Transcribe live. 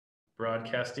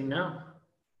Broadcasting now.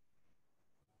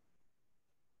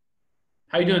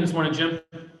 How you doing this morning, Jim?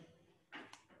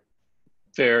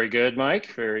 Very good,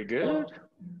 Mike. Very good. Well,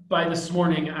 by this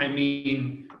morning, I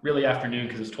mean really afternoon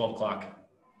because it's 12 o'clock.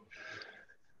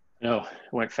 No,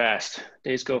 it went fast.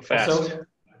 Days go fast.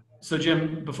 So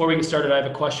Jim, before we get started, I have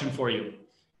a question for you.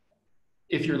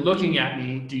 If you're looking at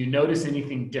me, do you notice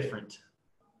anything different?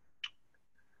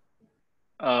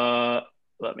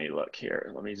 Let me look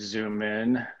here. Let me zoom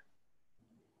in.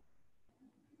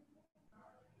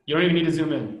 You don't even need to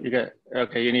zoom in.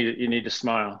 Okay. You need to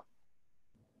smile.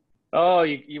 Oh,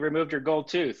 you removed your gold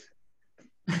tooth.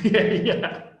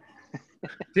 Yeah.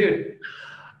 Dude,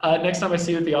 next time I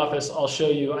see you at the office, I'll show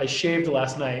you. I shaved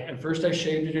last night, and first I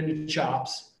shaved it into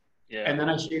chops, and then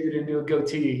I shaved it into a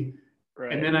goatee,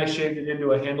 and then I shaved it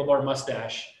into a handlebar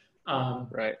mustache.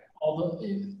 Right.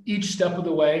 Each step of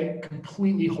the way,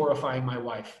 completely horrifying my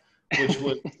wife, which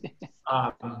was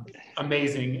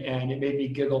amazing, and it made me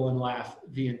giggle and laugh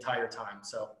the entire time.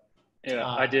 So, yeah,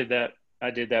 I did that.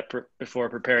 Before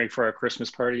preparing for our Christmas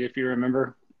party, if you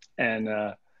remember, and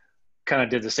kind of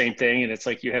did the same thing. And it's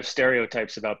like you have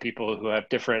stereotypes about people who have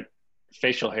different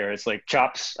facial hair. It's like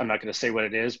chops. I'm not going to say what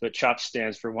it is, but chops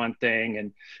stands for one thing,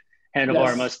 and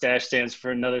handlebar mustache stands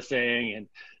for another thing. And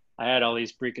I had all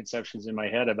these preconceptions in my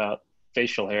head about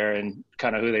facial hair and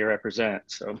kind of who they represent.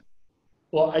 So,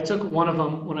 well, I took one of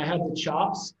them when I had the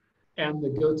chops and the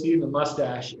goatee and the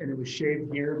mustache, and it was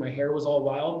shaved here. My hair was all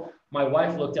wild. My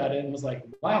wife looked at it and was like,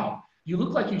 "Wow, you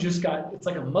look like you just got, it's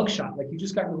like a mugshot, like you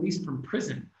just got released from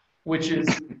prison," which is,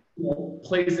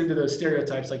 plays into those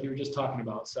stereotypes like you were just talking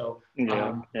about. So,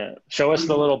 yeah. Show us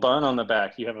the little bun on the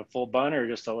back. You have a full bun or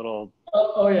just a little?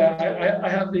 Oh yeah, I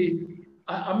have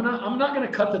I'm not going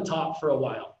to cut the top for a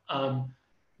while.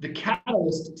 The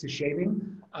catalyst to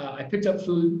shaving, I picked up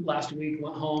food last week,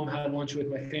 went home, had lunch with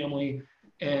my family,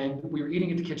 and we were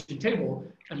eating at the kitchen table.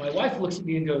 And my wife looks at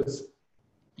me and goes,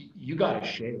 "You got to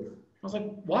shave." I was like,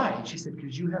 "Why?" And she said,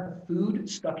 "Because you have food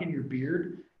stuck in your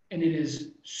beard, and it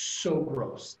is so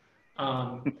gross."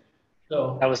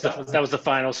 So that was the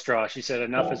final straw. She said,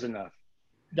 "Enough is enough."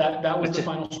 That was the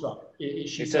final straw.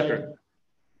 She said,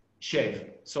 "Shave."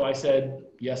 So I said,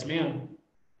 "Yes, ma'am."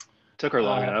 Took her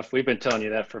long enough. We've been telling you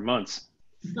that for months.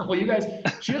 Well, you guys,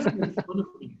 she doesn't make fun of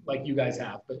me like you guys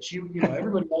have, but she,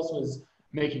 everybody else was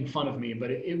making fun of me,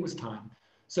 but it was time.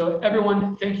 So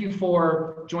everyone, thank you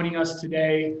for joining us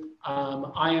today.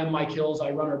 I am Mike Hills.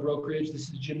 I run our brokerage. This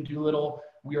is Jim Doolittle.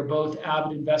 We are both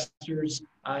avid investors,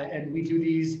 and we do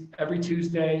these every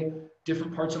Tuesday.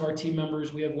 Different parts of our team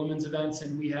members. We have women's events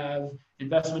and we have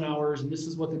investment hours, and this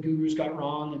is what the gurus got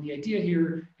wrong. And the idea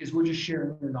here is we're just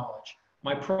sharing your knowledge.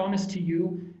 My promise to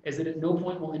you is that at no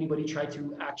point will anybody try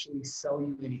to actually sell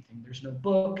you anything. There's no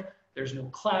book, there's no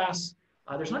class,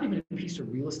 there's not even a piece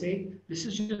of real estate. This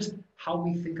is just how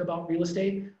we think about real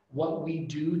estate, what we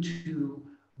do to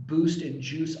boost and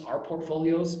juice our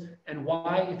portfolios, and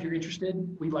why, if you're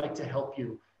interested, we'd like to help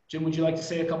you. Jim, would you like to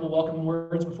say a couple welcome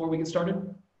words before we get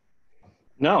started?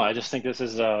 No, I just think this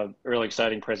is a really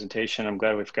exciting presentation. I'm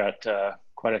glad we've got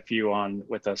quite a few on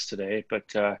with us today,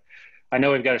 but I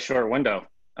know we've got a short window.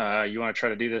 You want to try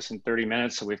to do this in 30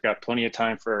 minutes, so we've got plenty of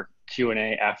time for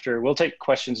Q&A after. We'll take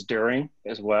questions during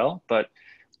as well, but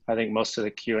I think most of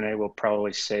the Q&A we'll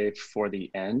probably save for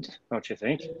the end, don't you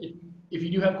think? If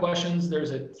you do have questions,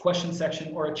 there's a question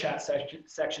section or a chat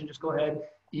section. Just go ahead,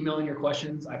 email in your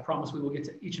questions. I promise we will get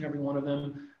to each and every one of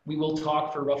them. We will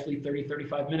talk for roughly 30,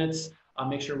 35 minutes. I'll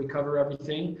make sure we cover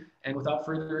everything. And without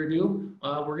further ado,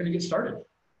 we're going to get started.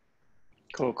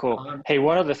 Cool. Hey,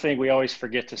 one other thing we always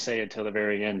forget to say until the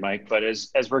very end, Mike, but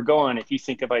as we're going, if you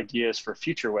think of ideas for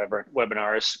future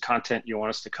webinars, content you want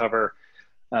us to cover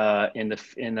in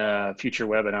the future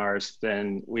webinars,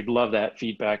 then we'd love that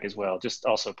feedback as well. Just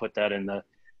also put that in the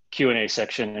Q&A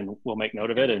section and we'll make note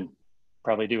of it and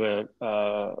probably do a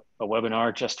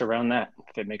webinar just around that,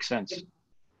 if it makes sense.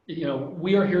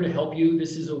 We are here to help you.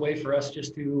 This is a way for us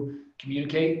just to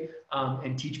communicate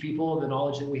and teach people the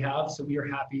knowledge that we have. So we are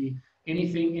happy.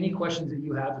 Any questions that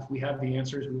you have, if we have the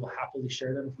answers, we will happily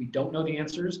share them. If we don't know the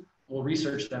answers, we'll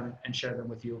research them and share them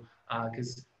with you.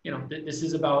 Because this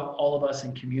is about all of us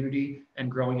in community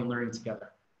and growing and learning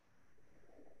together.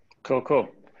 Cool.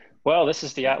 Well, this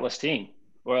is the Atlas team.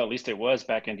 Well, at least it was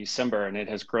back in December, and it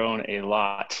has grown a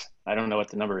lot. I don't know what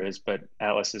the number is, but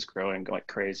Atlas is growing like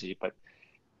crazy. But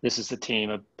this is the team,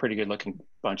 a pretty good looking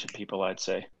bunch of people, I'd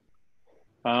say.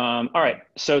 All right,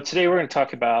 so today we're going to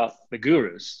talk about the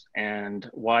gurus and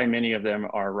why many of them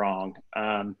are wrong.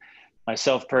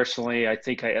 Myself personally, I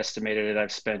think I estimated it.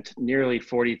 I've spent nearly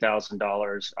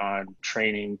 $40,000 on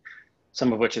training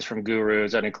some of which is from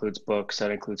gurus. That includes books,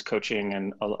 that includes coaching,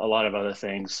 and a lot of other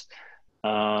things.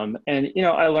 And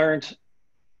I learned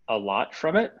a lot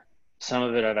from it. Some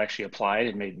of it I've actually applied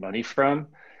and made money from.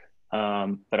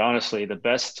 But honestly, the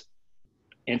best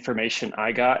information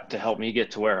I got to help me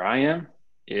get to where I am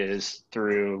is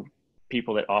through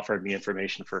people that offered me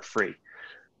information for free.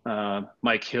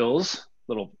 Mike Hills,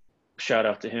 little shout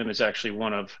out to him, is actually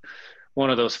one of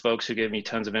those folks who gave me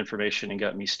tons of information and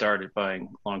got me started buying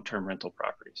long-term rental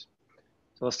properties.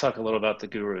 So let's talk a little about the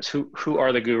gurus. Who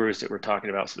are the gurus that we're talking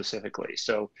about specifically?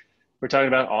 So we're talking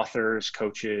about authors,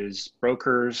 coaches,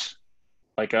 brokers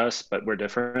like us, but we're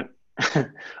different,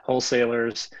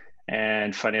 wholesalers,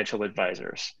 and financial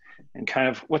advisors. And kind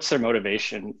of what's their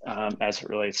motivation as it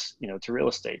relates, to real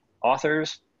estate.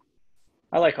 Authors,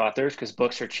 I like authors because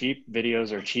books are cheap,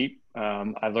 videos are cheap.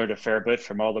 I've learned a fair bit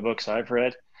from all the books I've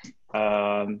read.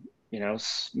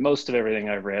 Most of everything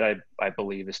I've read, I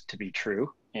believe is to be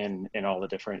true in all the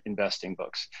different investing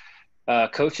books.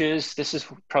 Coaches, this is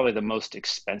probably the most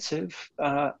expensive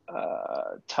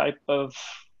type of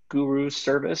guru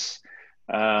service.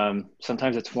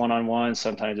 Sometimes it's one-on-one,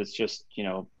 sometimes it's just,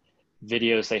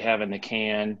 videos they have in the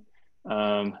can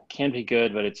be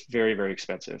good, but it's very, very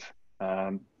expensive.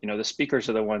 The speakers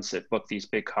are the ones that book these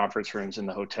big conference rooms in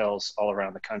the hotels all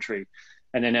around the country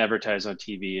and then advertise on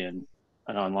TV and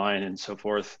online and so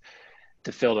forth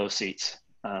to fill those seats.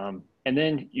 And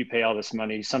then you pay all this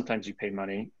money. Sometimes you pay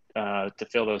money to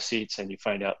fill those seats, and you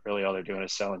find out really all they're doing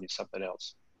is selling you something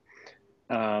else.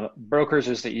 Brokers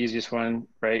is the easiest one,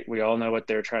 right? We all know what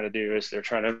they're trying to do is they're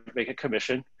trying to make a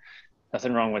commission.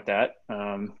 Nothing wrong with that.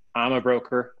 I'm a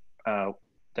broker.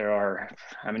 There are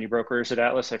how many brokers at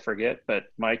Atlas? I forget, but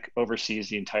Mike oversees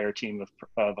the entire team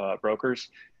of brokers.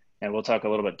 And we'll talk a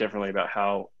little bit differently about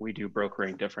how we do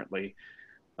brokering differently.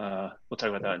 We'll talk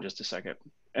about that in just a second.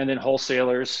 And then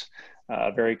wholesalers,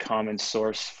 very common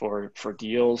source for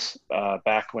deals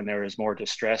back when there was more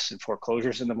distress and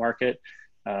foreclosures in the market.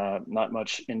 Not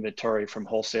much inventory from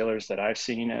wholesalers that I've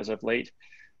seen as of late.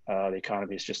 The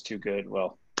economy is just too good.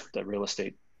 Well, the real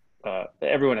estate,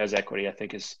 everyone has equity, I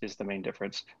think is the main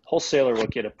difference. Wholesaler will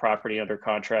get a property under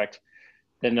contract,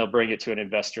 then they'll bring it to an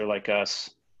investor like us,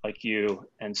 like you,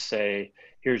 and say,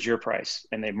 here's your price.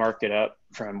 And they mark it up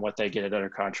from what they get it under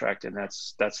contract, and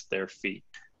that's their fee.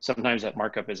 Sometimes that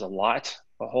markup is a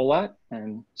whole lot,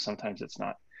 and sometimes it's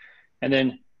not. And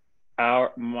then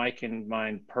Mike and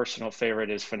mine personal favorite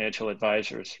is financial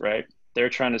advisors, right? They're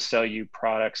trying to sell you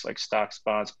products like stocks,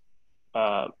 bonds,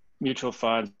 mutual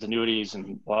funds, annuities,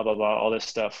 and blah, blah, blah, all this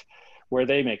stuff where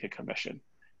they make a commission.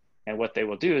 And what they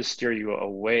will do is steer you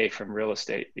away from real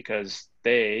estate because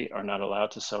they are not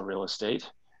allowed to sell real estate,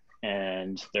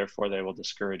 and therefore they will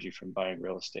discourage you from buying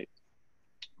real estate.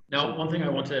 Now, one thing I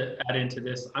want to add into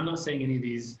this, I'm not saying any of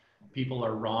these people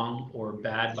are wrong or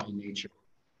bad by nature.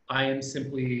 I am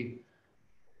simply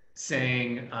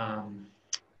saying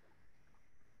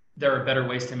there are better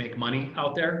ways to make money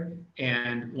out there.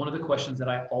 And one of the questions that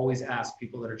I always ask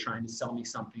people that are trying to sell me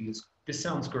something is, this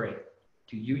sounds great.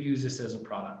 Do you use this as a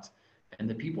product? And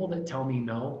the people that tell me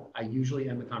no, I usually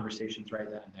end the conversations right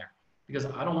then and there, because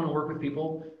I don't want to work with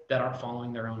people that aren't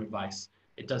following their own advice.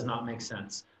 It does not make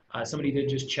sense. Somebody did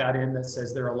just chat in that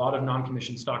says there are a lot of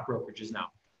non-commissioned stock brokerages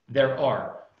now. There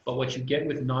are, but what you get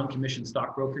with non-commissioned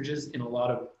stock brokerages in a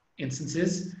lot of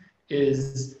instances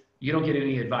is you don't get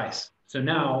any advice. So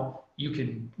now you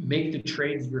can make the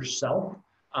trades yourself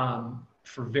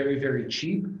for very, very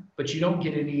cheap, but you don't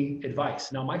get any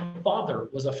advice. Now, my father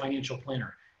was a financial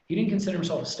planner. He didn't consider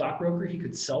himself a stockbroker. He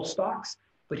could sell stocks,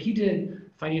 but he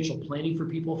did financial planning for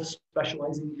people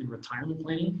specializing in retirement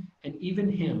planning. And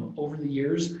even him, over the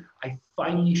years, I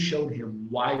finally showed him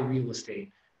why real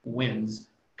estate wins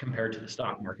compared to the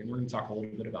stock market. We're going to talk a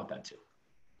little bit about that too.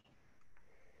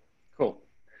 Cool.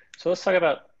 So let's talk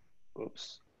about,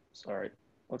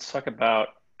 let's talk about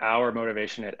our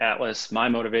motivation at Atlas, my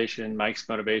motivation, Mike's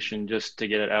motivation, just to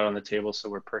get it out on the table so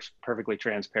we're perfectly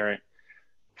transparent.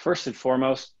 First and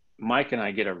foremost, Mike and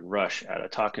I get a rush out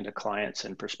of talking to clients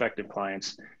and prospective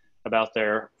clients about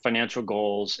their financial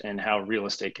goals and how real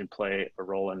estate can play a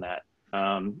role in that.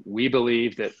 We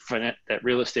believe that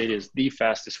real estate is the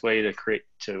fastest way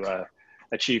to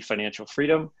achieve financial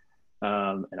freedom.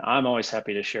 And I'm always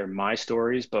happy to share my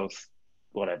stories, both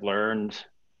what I've learned,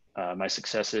 my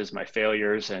successes, my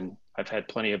failures, and I've had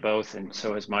plenty of both, and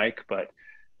so has Mike, but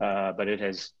it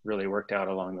has really worked out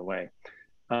along the way.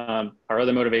 Our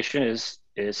other motivation is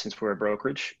since we're a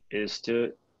brokerage, is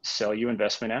to sell you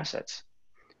investment assets.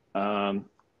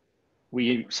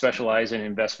 We specialize in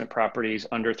investment properties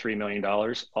under $3 million,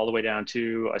 all the way down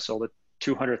to, I sold a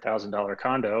 $200,000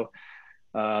 condo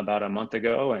about a month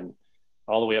ago, and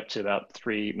all the way up to about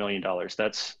 $3 million.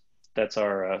 That's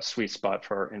our sweet spot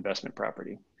for investment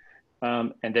property.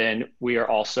 And then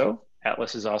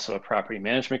Atlas is also a property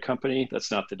management company.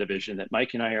 That's not the division that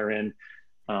Mike and I are in,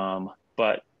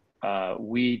 but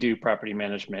we do property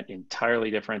management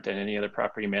entirely different than any other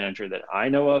property manager that I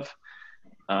know of.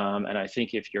 And I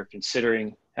think if you're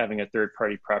considering having a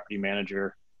third-party property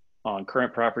manager on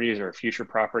current properties or future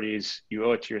properties, you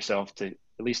owe it to yourself to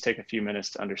at least take a few minutes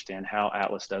to understand how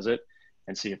Atlas does it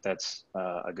and see if that's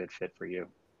a good fit for you.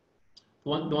 The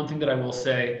one thing that I will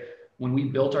say, when we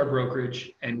built our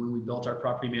brokerage and when we built our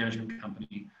property management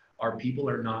company, our people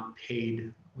are not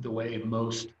paid the way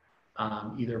most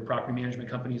either property management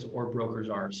companies or brokers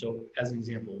are. So as an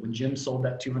example, when Jim sold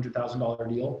that $200,000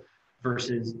 deal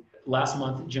versus last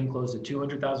month, Jim closed a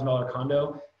 $200,000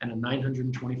 condo and a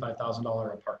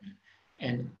 $925,000 apartment.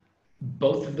 And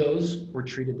both of those were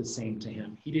treated the same to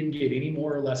him. He didn't get any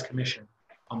more or less commission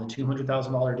on the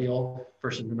 $200,000 deal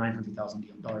versus the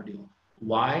 $900,000 deal.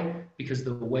 Why? Because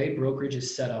the way brokerage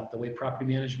is set up, the way property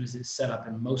management is set up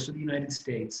in most of the United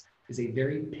States is a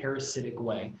very parasitic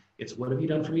way. It's what have you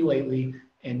done for me lately?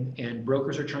 And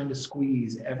brokers are trying to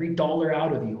squeeze every dollar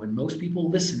out of you. And most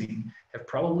people listening have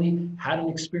probably had an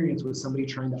experience with somebody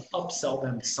trying to upsell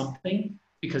them something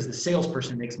because the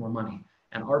salesperson makes more money.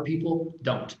 And our people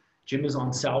don't. Jim is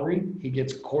on salary. He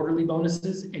gets quarterly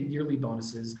bonuses and yearly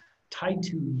bonuses tied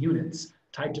to units,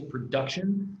 tied to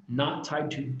production, not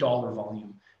tied to dollar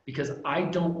volume. Because I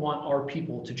don't want our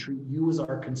people to treat you as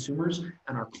our consumers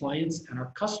and our clients and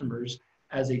our customers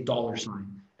as a dollar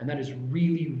sign. And that is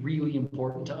really, really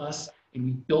important to us. And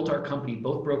we built our company,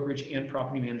 both brokerage and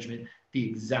property management, the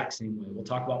exact same way. We'll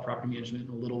talk about property management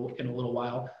in a little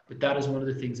while, but that is one of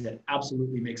the things that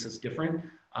absolutely makes us different.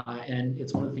 And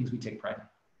it's one of the things we take pride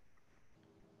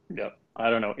in. Yep. I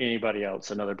don't know anybody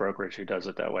else, another brokerage who does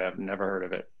it that way. I've never heard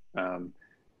of it. And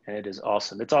it is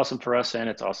awesome. It's awesome for us and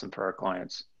it's awesome for our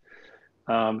clients.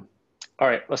 All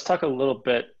right, let's talk a little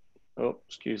bit. Oh,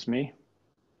 excuse me.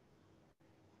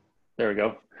 There we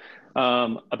go.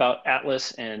 About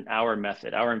Atlas and our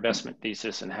method, our investment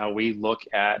thesis, and how we look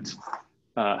at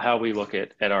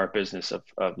our business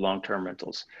of long-term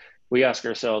rentals. We ask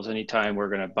ourselves anytime we're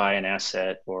going to buy an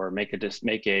asset or make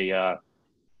a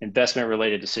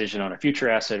investment-related decision on a future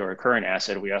asset or a current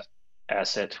asset,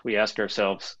 we ask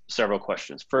ourselves several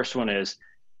questions. First one is,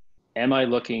 am I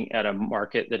looking at a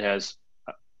market that has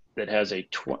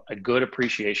a good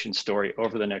appreciation story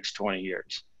over the next 20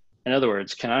 years? In other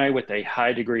words, can I, with a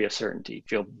high degree of certainty,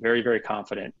 feel very, very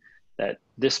confident that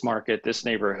this market, this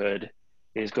neighborhood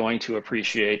is going to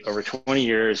appreciate over 20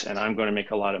 years and I'm going to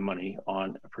make a lot of money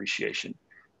on appreciation?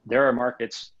 There are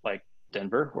markets like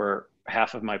Denver, where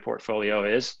half of my portfolio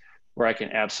is, where I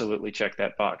can absolutely check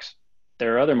that box.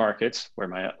 There are other markets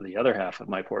where the other half of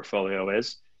my portfolio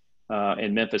is,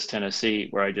 in Memphis, Tennessee,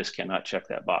 where I just cannot check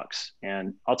that box.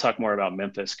 And I'll talk more about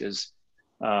Memphis because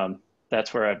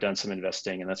that's where I've done some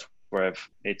investing, and that's where I've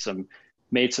made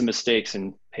some mistakes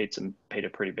and paid a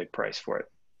pretty big price for it.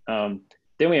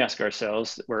 Then we ask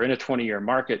ourselves, we're in a 20-year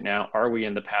market now, are we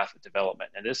in the path of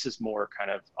development? And this is more kind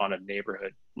of on a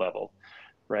neighborhood level,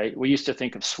 right? We used to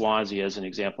think of Swansea as an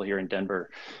example here in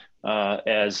Denver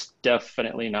as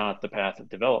definitely not the path of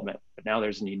development, but now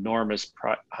there's an enormous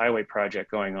highway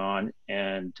project going on,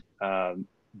 and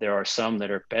there are some that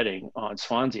are betting on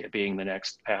Swansea being the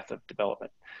next path of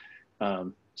development.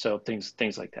 So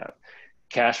things like that.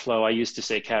 Cash flow, I used to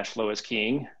say cash flow is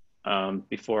king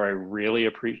before I really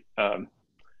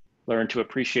learned to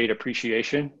appreciate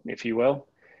appreciation, if you will.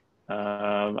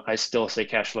 I still say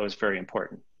cash flow is very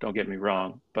important, don't get me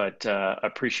wrong, but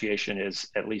appreciation is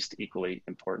at least equally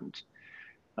important.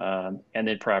 And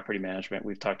then property management,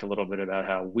 we've talked a little bit about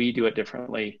how we do it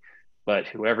differently, but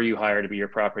whoever you hire to be your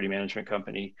property management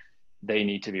company, they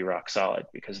need to be rock solid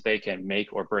because they can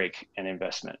make or break an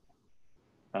investment.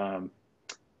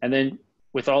 And then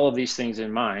with all of these things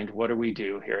in mind, what do we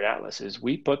do here at Atlas is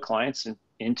we put clients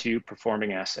into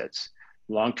performing assets,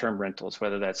 long-term rentals,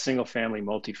 whether that's single family,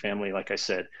 multifamily, like I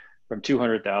said, from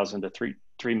 $200,000 to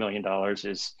 $3 million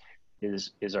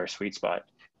is our sweet spot.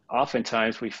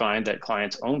 Oftentimes we find that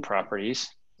clients own properties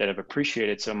that have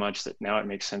appreciated so much that now it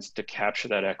makes sense to capture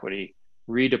that equity,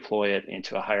 redeploy it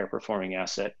into a higher performing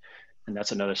asset. And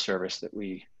that's another service that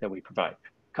we provide,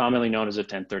 commonly known as a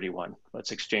 1031.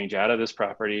 Let's exchange out of this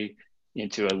property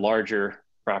into a larger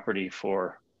property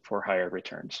for higher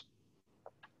returns.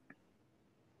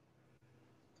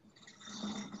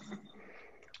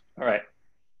 All right,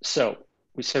 so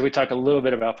we said we talk a little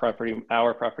bit about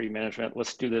our property management.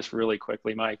 Let's do this really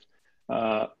quickly, Mike.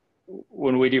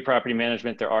 when we do property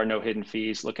management, there are no hidden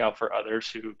fees. Look out for others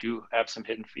who do have some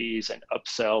hidden fees and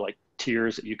upsell, like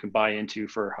tiers that you can buy into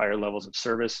for higher levels of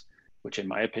service, which in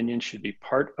my opinion should be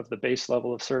part of the base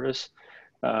level of service.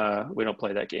 We don't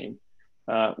play that game.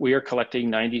 We are collecting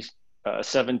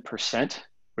 97%.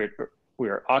 We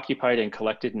are occupied and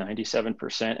collected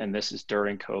 97%, and this is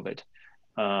during COVID.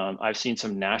 I've seen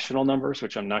some national numbers,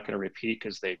 which I'm not going to repeat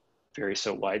because they vary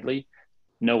so widely,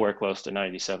 nowhere close to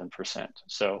 97%.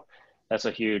 So that's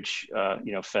a huge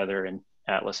feather in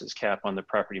Atlas's cap on the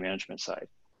property management side.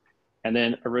 And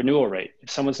then a renewal rate.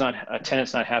 If a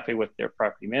tenant's not happy with their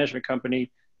property management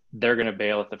company, they're going to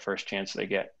bail at the first chance they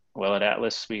get. Well, at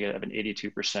Atlas, we have an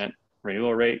 82%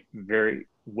 renewal rate, very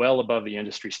well above the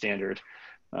industry standard,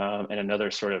 and another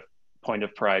sort of point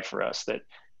of pride for us that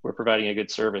we're providing a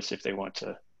good service if they want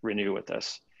to renew with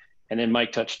us. And then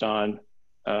Mike touched on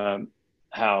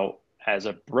how, as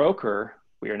a broker,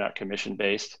 we are not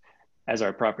commission-based. As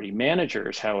our property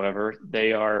managers, however,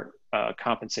 they are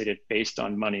compensated based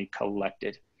on money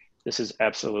collected. This is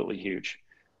absolutely huge.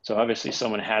 So obviously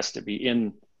someone has to be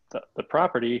in the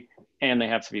property and they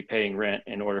have to be paying rent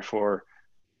in order for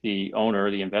the owner,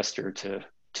 the investor to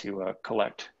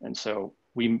collect. And so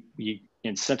we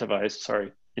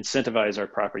incentivize our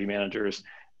property managers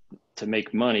to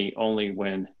make money only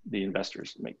when the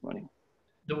investors make money.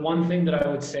 The one thing that I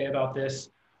would say about this,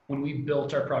 when we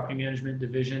built our property management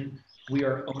division, we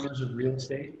are owners of real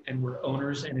estate and we're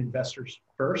owners and investors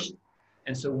first.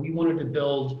 And so we wanted to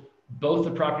build both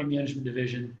the property management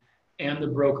division and the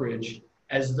brokerage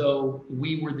as though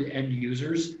we were the end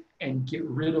users and get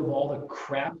rid of all the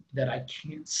crap that I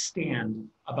can't stand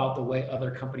about the way other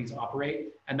companies operate.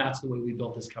 And that's the way we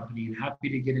built this company. I'm happy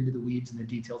to get into the weeds and the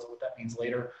details of what that means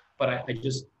later. But I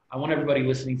want everybody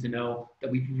listening to know that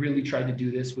we really tried to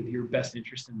do this with your best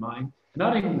interest in mind.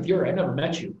 Not even with I never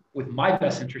met you, with my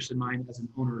best interest in mind as an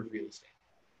owner of real estate.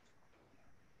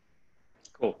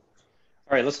 Cool. All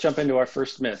right, let's jump into our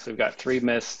first myth. We've got 3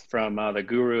 myths from the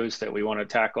gurus that we want to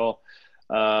tackle.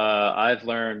 I've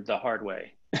learned the hard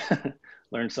way,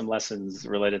 learned some lessons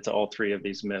related to all 3 of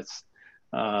these myths.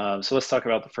 So let's talk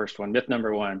about the first one. Myth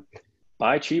number 1,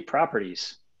 buy cheap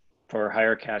properties for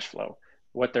higher cash flow.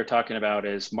 What they're talking about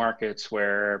is markets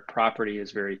where property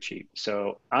is very cheap.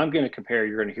 So you're going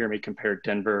to hear me compare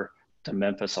Denver to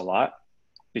Memphis a lot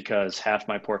because half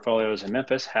my portfolio is in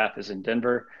Memphis, half is in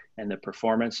Denver, and the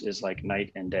performance is like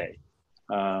night and day.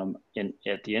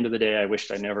 At the end of the day, I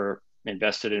wished I never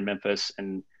invested in Memphis,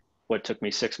 and what took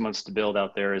me 6 months to build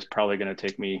out there is probably going to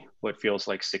take me what feels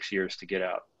like 6 years to get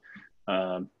out.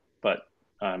 But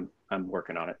I'm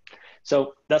working on it.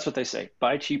 So that's what they say.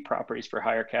 Buy cheap properties for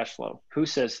higher cash flow. Who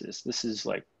says this? This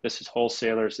is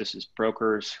wholesalers. This is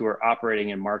brokers who are operating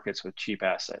in markets with cheap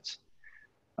assets.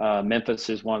 Memphis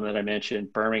is one that I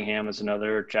mentioned. Birmingham is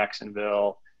another.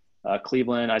 Jacksonville,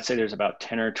 Cleveland. I'd say there's about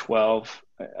 10 or 12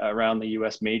 around the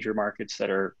U.S. major markets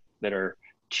that are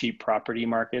cheap property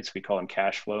markets. We call them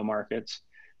cash flow markets.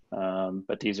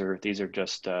 But these are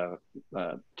just a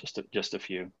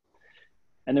few.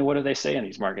 And then what do they say in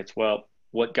these markets? Well,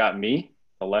 what got me,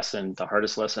 the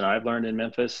hardest lesson I've learned in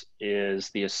Memphis is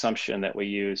the assumption that we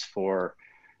use for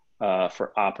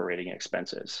operating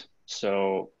expenses.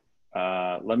 So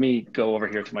let me go over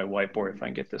here to my whiteboard if I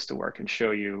can get this to work and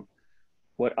show you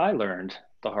what I learned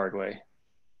the hard way.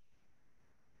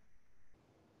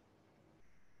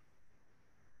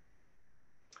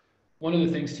 One of the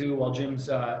things too, while Jim's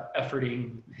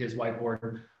efforting his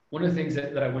whiteboard, one of the things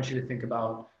that I want you to think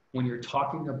about when you're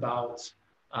talking about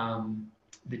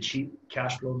the cheap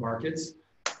cash flow markets,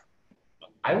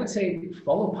 I would say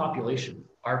follow population.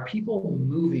 Are people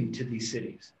moving to these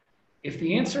cities? If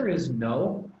the answer is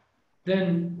no,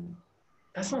 then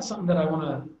that's not something that I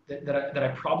want to, that I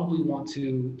probably want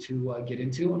to get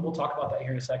into. And we'll talk about that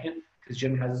here in a second because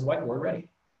Jim has his whiteboard ready.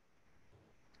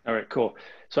 All right, cool.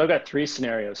 So I've got 3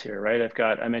 scenarios here, right?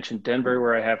 I mentioned Denver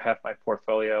where I have half my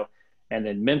portfolio, and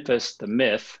then Memphis, the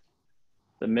myth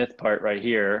part right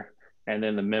here, and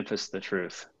then the Memphis, the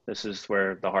truth. This is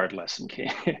where the hard lesson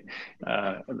came,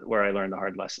 where I learned the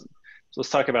hard lesson. So let's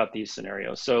talk about these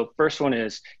scenarios. So first one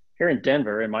is here in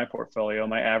Denver, in my portfolio,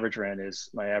 my average rent is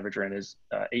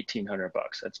 $1,800.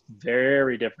 That's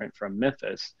very different from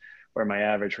Memphis, where my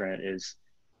average rent is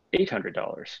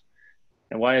 $800.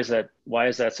 And why is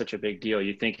that such a big deal?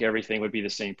 You think everything would be the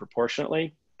same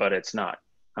proportionately, but it's not.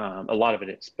 A lot of it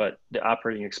is, but the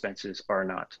operating expenses are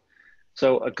not.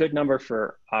 So a good number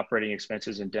for operating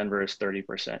expenses in Denver is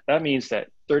 30%. That means that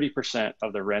 30%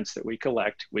 of the rents that we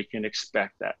collect, we can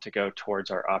expect that to go towards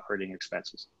our operating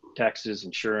expenses, taxes,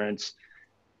 insurance,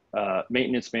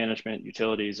 maintenance management,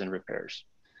 utilities, and repairs.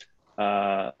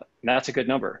 And that's a good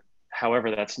number.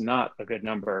 However, that's not a good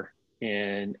number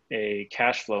in a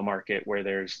cash flow market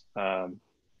where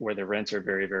where the rents are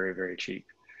very, very, very cheap.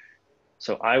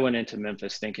 So I went into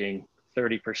Memphis thinking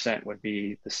 30% would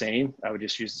be the same. I would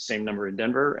just use the same number in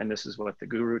Denver. And this is what the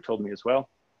guru told me as well,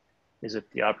 is that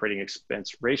the operating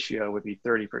expense ratio would be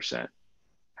 30%.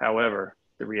 However,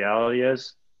 the reality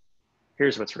is,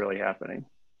 here's what's really happening.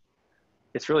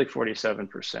 It's really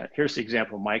 47%. Here's the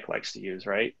example Mike likes to use,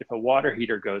 right? If a water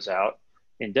heater goes out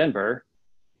in Denver,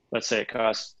 let's say it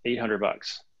costs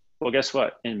 $800. Well, guess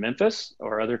what? In Memphis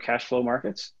or other cash flow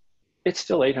markets, it's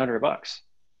still $800.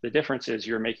 The difference is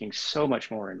you're making so much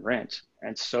more in rent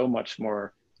and so much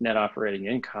more net operating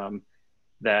income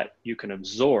that you can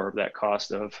absorb that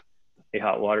cost of a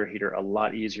hot water heater a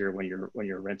lot easier when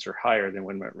your rents are higher than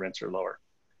when rents are lower.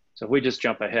 So if we just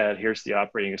jump ahead, here's the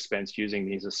operating expense using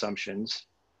these assumptions,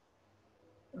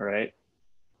 all right?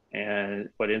 And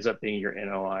what ends up being your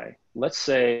NOI. Let's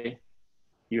say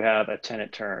you have a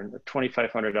tenant turn, a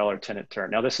 $2,500 tenant turn.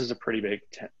 Now this is a pretty big,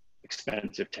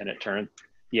 expensive tenant turn.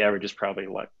 The average is probably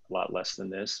a lot less than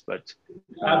this, but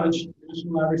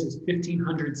national average is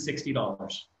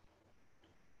 $1,560.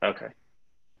 Okay.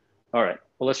 All right.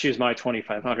 Well, let's use my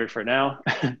 2,500 for now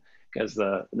because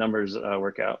the numbers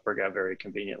work out very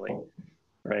conveniently,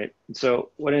 right?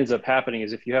 So what ends up happening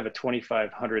is if you have a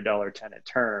 $2,500 tenant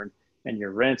turn and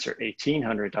your rents are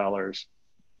 $1,800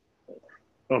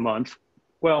 a month,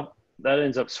 well, that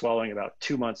ends up swallowing about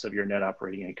 2 months of your net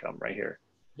operating income right here.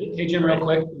 Hey, Jim, real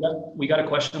quick, we got a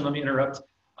question. Let me interrupt.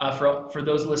 For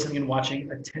those listening and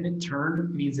watching, a tenant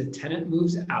turn means a tenant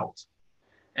moves out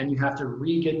and you have to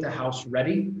re-get the house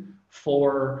ready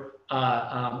for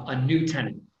a new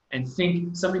tenant. And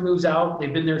think somebody moves out,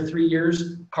 they've been there 3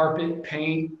 years, carpet,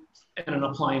 paint, and an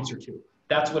appliance or two.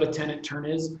 That's what a tenant turn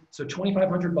is. So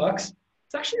 $2,500,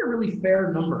 it's actually a really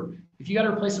fair number. If you got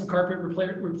to replace some carpet,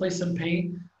 replace some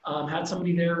paint, had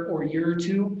somebody there or a year or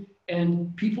two,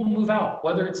 and people move out,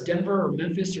 whether it's Denver or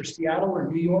Memphis or Seattle or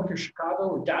New York or Chicago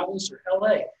or Dallas or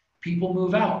LA, people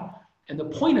move out. And the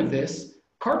point of this,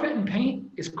 carpet and paint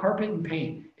is carpet and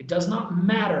paint. It does not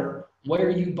matter where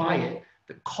you buy it.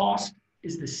 The cost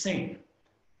is the same.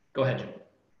 Go ahead, Jim.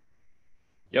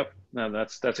 Yep, no,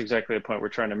 that's exactly the point we're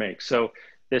trying to make. So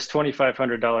this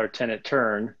 $2,500 tenant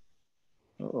turn,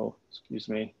 excuse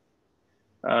me,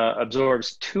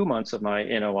 absorbs 2 months of my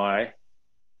NOI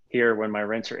here when my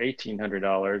rents are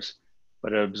 $1,800,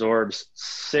 but it absorbs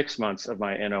 6 months of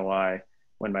my NOI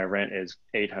when my rent is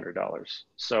 $800.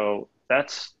 So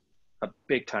that's a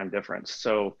big time difference.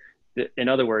 So in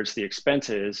other words, the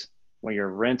expenses when your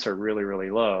rents are really, really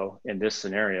low in this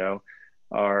scenario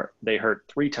they hurt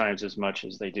 3 times as much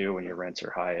as they do when your rents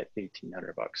are high at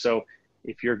 $1,800. So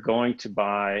if you're going to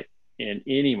buy in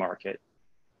any market,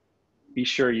 be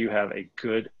sure you have a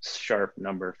good, sharp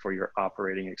number for your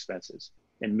operating expenses.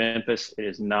 In Memphis, it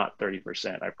is not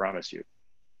 30%, I promise you.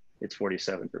 It's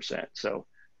 47%. So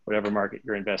whatever market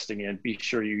you're investing in, be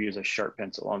sure you use a sharp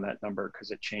pencil on that number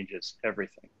because it changes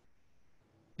everything.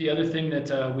 The other thing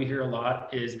that we hear a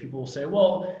lot is people will say,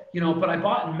 well, but I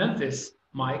bought in Memphis,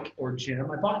 Mike or Jim.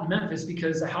 I bought in Memphis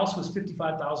because the house was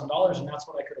 $55,000 and that's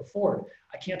what I could afford.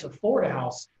 I can't afford a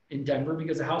house in Denver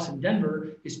because a house in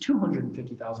Denver is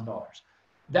 $250,000.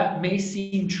 That may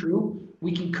seem true.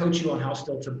 We can coach you on how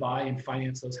still to buy and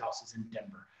finance those houses in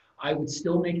Denver. I would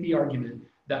still make the argument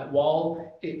that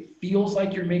while it feels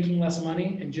like you're making less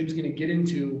money, and Jim's going to get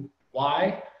into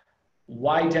why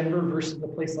Denver versus a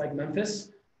place like Memphis,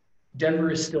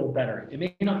 Denver is still better. It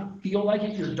may not feel like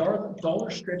it. Your dollar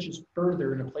stretches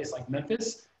further in a place like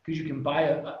Memphis because you can buy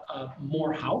a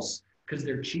more house because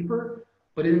they're cheaper,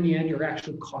 but in the end, you're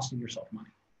actually costing yourself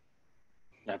money.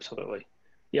 Absolutely.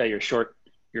 Yeah, you're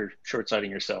short-sighting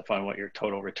yourself on what your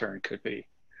total return could be.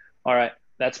 All right,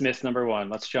 that's myth number 1.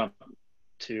 Let's jump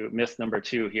to myth number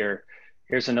 2 here.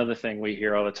 Here's another thing we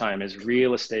hear all the time is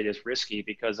real estate is risky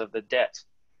because of the debt.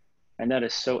 And that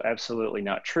is so absolutely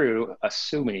not true,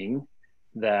 assuming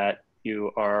that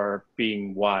you are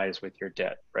being wise with your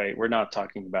debt, right? We're not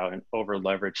talking about an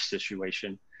over-leveraged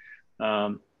situation.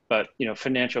 But,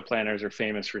 financial planners are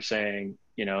famous for saying,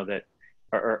 that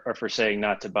are for saying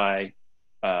not to buy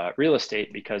real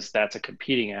estate because that's a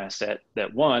competing asset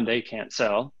that 1, they can't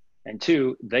sell, and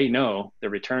 2, they know the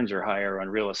returns are higher on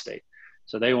real estate.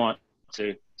 So they want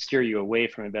to steer you away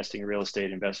from investing in real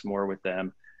estate, invest more with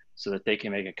them so that they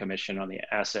can make a commission on the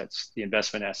assets, the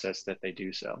investment assets that they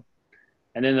do sell.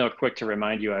 And then they're quick to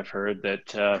remind you, I've heard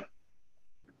that,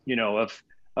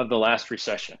 of the last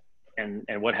recession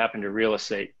and what happened to real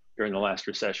estate during the last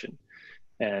recession.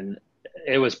 And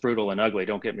it was brutal and ugly.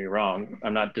 Don't get me wrong.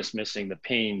 I'm not dismissing the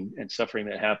pain and suffering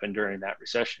that happened during that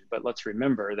recession, but let's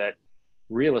remember that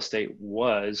real estate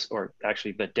was, or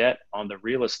actually the debt on the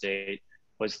real estate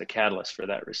was the catalyst for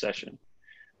that recession.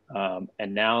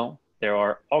 And now there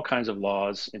are all kinds of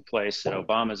laws in place that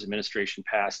Obama's administration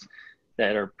passed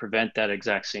that are prevent that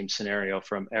exact same scenario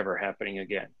from ever happening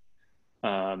again.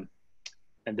 And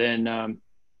then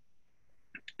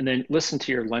listen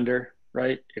to your lender,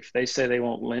 right? If they say they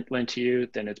won't lend to you,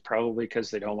 then it's probably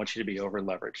because they don't want you to be over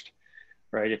leveraged,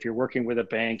 right? If you're working with a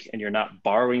bank and you're not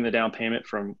borrowing the down payment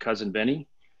from cousin Benny,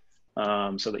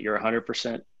 so that you're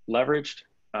 100% leveraged,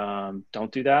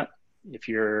 don't do that. If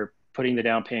you're putting the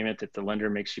down payment that the lender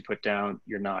makes you put down,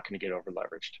 you're not going to get over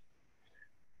leveraged.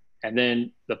 And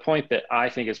then the point that I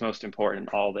think is most important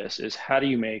in all this is, how do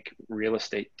you make real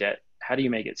estate debt? How do you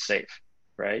make it safe,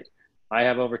 right? I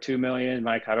have over 2 million.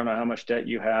 Mike, I don't know how much debt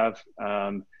you have.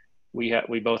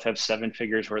 We both have 7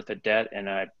 figures worth of debt, and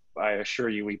I assure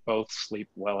you, we both sleep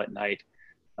well at night,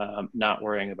 not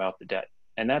worrying about the debt.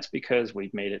 And that's because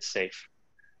we've made it safe.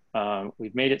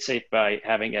 We've made it safe by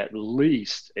having at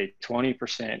least a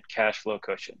 20% cash flow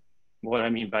cushion. What I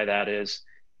mean by that is,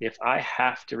 if I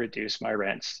have to reduce my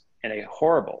rents in a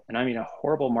horrible, and I mean a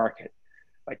horrible market,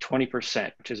 by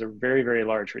 20%, which is a very, very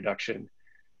large reduction,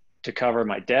 to cover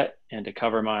my debt and to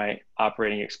cover my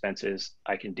operating expenses,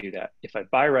 I can do that. If I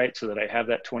buy right so that I have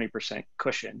that 20%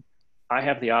 cushion, I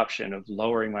have the option of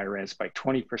lowering my rents by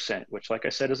 20%, which, like I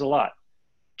said, is a lot,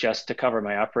 just to cover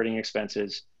my operating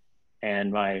expenses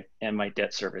and my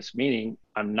debt service, meaning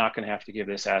I'm not going to have to give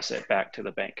this asset back to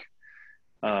the bank.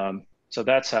 So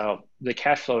that's how the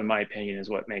cash flow, in my opinion, is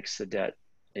what makes the debt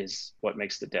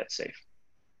safe.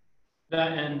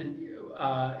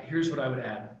 Here's what I would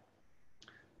add.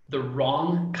 The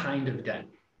wrong kind of debt,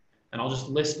 and I'll just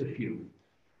list a few: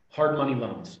 hard money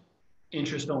loans,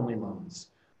 interest-only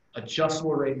loans,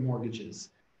 adjustable rate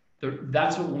mortgages.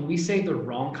 That's what, when we say the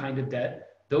wrong kind of debt,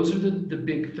 those are the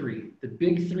big three. The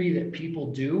big three that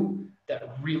people do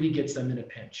that really gets them in a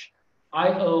pinch. I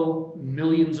owe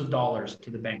millions of dollars to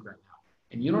the bank right now.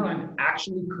 And you know what I'm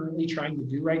actually currently trying to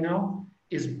do right now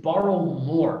is borrow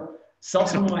more, sell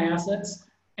some of my assets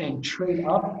and trade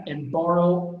up and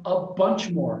borrow a bunch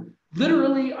more.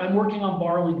 Literally, I'm working on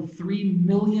borrowing $3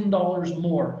 million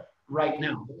more right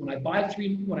now. But when I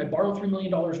borrow $3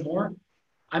 million more,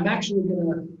 I'm actually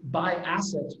going to buy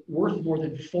assets worth more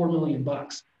than $4 million.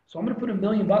 So I'm going to put $1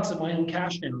 million of my own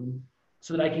cash down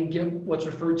so that I can get what's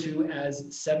referred to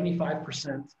as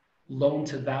 75% loan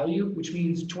to value, which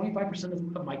means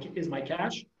 25% is my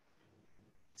cash,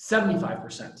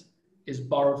 75% is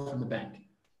borrowed from the bank.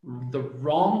 The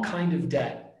wrong kind of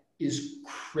debt is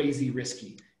crazy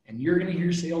risky. And you're going to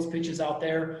hear sales pitches out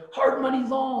there: hard money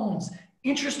loans,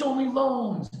 interest-only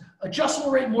loans,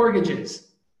 adjustable rate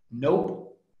mortgages.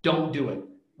 Nope, don't do it.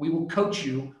 We will coach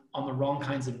you on the wrong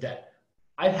kinds of debt.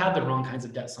 I've had the wrong kinds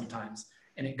of debt sometimes,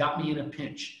 and it got me in a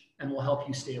pinch, and will help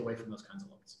you stay away from those kinds of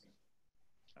loans.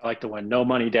 I like the one, no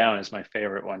money down, is my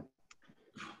favorite one.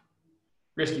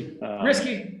 Risky.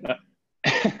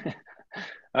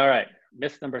 All right,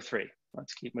 myth number 3.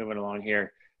 Let's keep moving along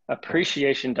here.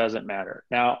 Appreciation doesn't matter.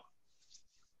 Now,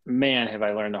 man, have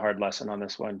I learned the hard lesson on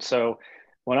this one. So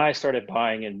when I started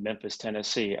buying in Memphis,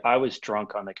 Tennessee, I was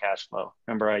drunk on the cash flow.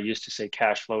 Remember, I used to say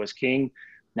cash flow is king.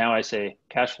 Now I say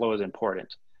cash flow is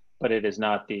important, but it is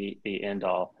not the end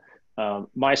all.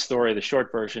 My story, the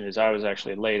short version, is I was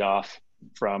actually laid off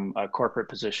from a corporate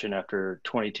position after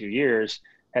 22 years,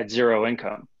 had 0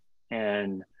 income.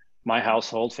 And my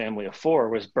household, family of 4,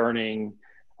 was burning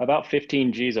about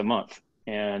 15 G's a month.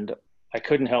 And I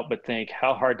couldn't help but think,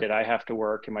 how hard did I have to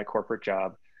work in my corporate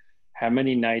job? How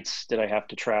many nights did I have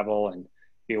to travel and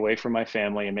be away from my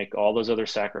family and make all those other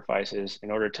sacrifices in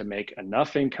order to make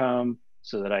enough income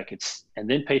so that I could, and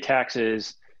then pay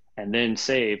taxes and then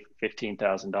save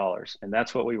 $15,000. And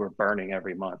that's what we were burning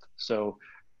every month. So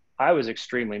I was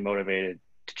extremely motivated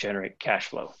to generate cash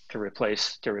flow to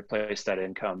replace that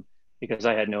income, because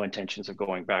I had no intentions of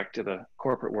going back to the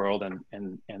corporate world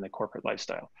and the corporate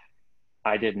lifestyle.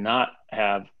 I did not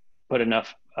have put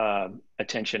enough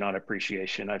attention on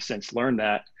appreciation. I've since learned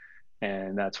that,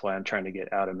 and that's why I'm trying to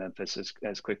get out of Memphis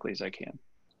as quickly as I can.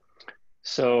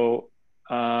 So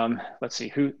let's see,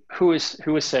 who is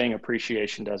saying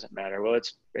appreciation doesn't matter? Well,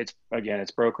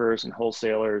 it's brokers and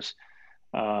wholesalers,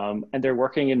 and they're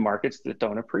working in markets that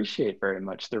don't appreciate very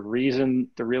much. The reason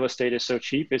the real estate is so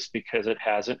cheap is because it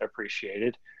hasn't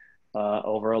appreciated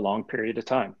over a long period of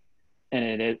time.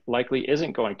 And it likely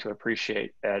isn't going to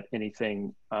appreciate at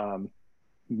anything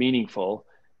meaningful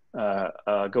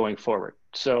going forward.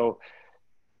 So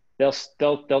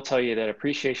they'll tell you that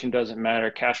appreciation doesn't matter.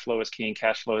 Cash flow is king.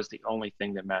 Cash flow is the only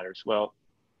thing that matters. Well,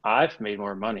 I've made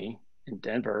more money in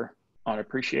Denver on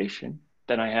appreciation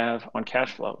than I have on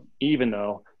cash flow, even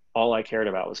though all I cared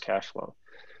about was cash flow.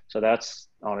 So that's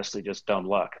honestly just dumb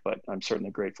luck, but I'm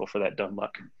certainly grateful for that dumb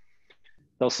luck.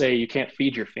 They'll say you can't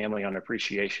feed your family on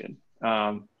appreciation.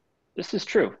 This is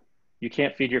true. You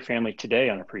can't feed your family today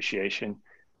on appreciation,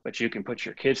 but you can put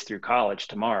your kids through college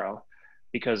tomorrow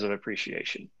because of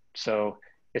appreciation. So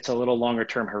it's a little longer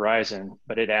term horizon,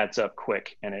 but it adds up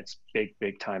quick and it's big,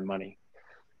 big time money.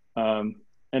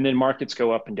 And then markets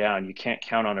go up and down. You can't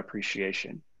count on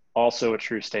appreciation. Also a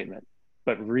true statement,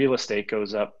 but real estate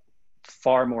goes up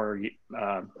far more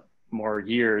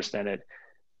years than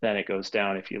it goes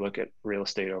down if you look at real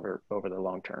estate over the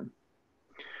long term.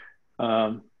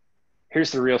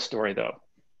 Here's the real story though.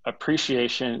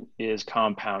 Appreciation is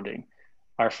compounding.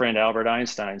 Our friend Albert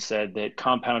Einstein said that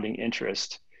compounding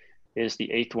interest is the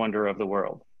eighth wonder of the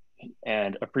world,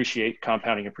 and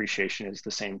compounding appreciation is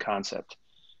the same concept.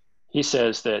 He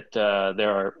says that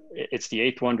it's the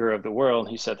eighth wonder of the world.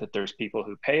 He said that there's people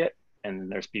who pay it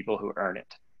and there's people who earn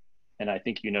it. And I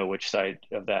think you know which side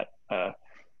of that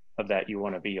you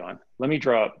want to be on. Let me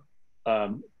draw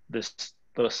up this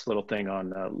little thing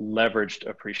on leveraged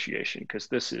appreciation, because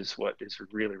this is what is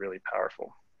really, really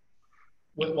powerful.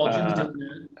 While Jim's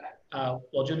doing that,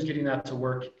 while Jim's getting that to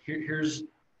work, here's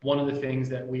one of the things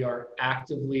that we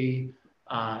actively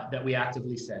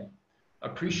say.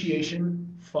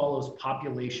 Appreciation follows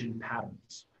population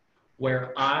patterns.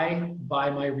 Where I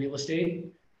buy my real estate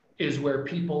is where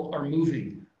people are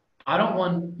moving. I don't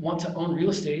want to own real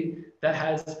estate that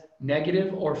has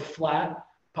negative or flat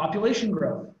population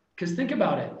growth. Because think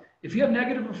about it. If you have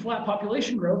negative or flat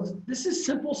population growth, this is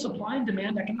simple supply and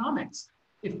demand economics.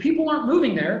 If people aren't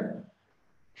moving there,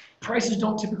 prices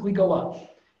don't typically go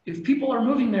up. If people are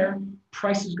moving there,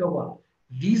 prices go up.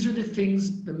 These are the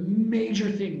things, the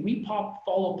major thing. We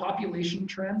follow population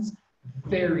trends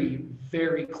very,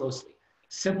 very closely.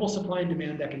 Simple supply and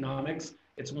demand economics.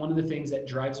 It's one of the things that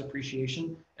drives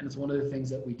appreciation, and it's one of the things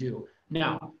that we do.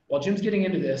 Now, while Jim's getting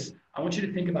into this, I want you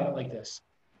to think about it like this.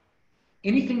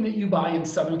 Anything that you buy in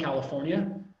Southern California,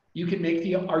 you can make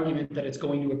the argument that it's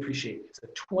going to appreciate. It's a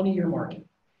 20-year market.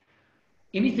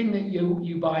 Anything that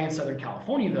you buy in Southern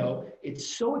California, though, it's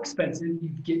so expensive, you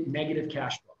get negative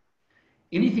cash flow.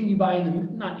 Anything you buy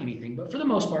not anything, but for the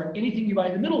most part, anything you buy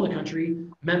in the middle of the country,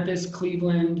 Memphis,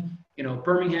 Cleveland,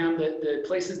 Birmingham, the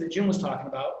places that Jim was talking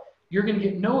about, you're going to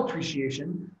get no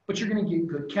appreciation, but you're going to get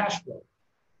good cash flow.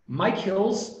 Mike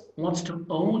Hills wants to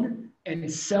own and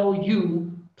sell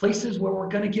you places where we're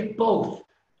going to get both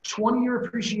 20-year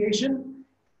appreciation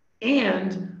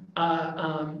and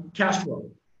cash flow.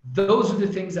 Those are the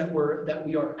things that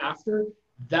we are after.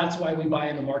 That's why we buy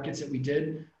in the markets that we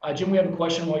did. Jim, we have a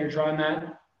question while you're drawing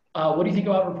that. What do you think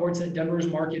about reports that Denver's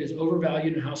market is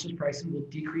overvalued and houses pricing will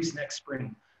decrease next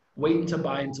spring? Wait to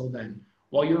buy until then.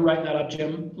 While you're writing that up,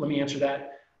 Jim, let me answer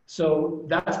that. So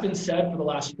that's been said for the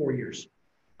last 4 years,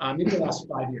 maybe the last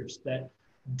 5 years, that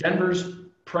Denver's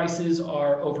prices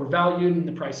are overvalued and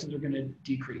the prices are going to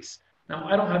decrease. Now,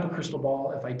 I don't have a crystal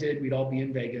ball. If I did, we'd all be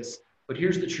in Vegas. But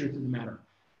here's the truth of the matter.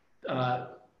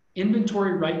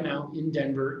 Inventory right now in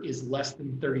Denver is less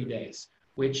than 30 days,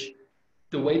 which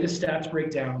the way the stats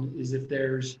break down is if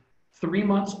there's 3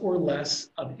 months or less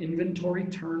of inventory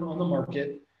turn on the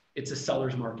market, it's a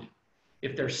seller's market.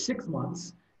 If there's 6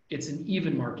 months, it's an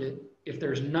even market. If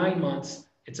there's 9 months,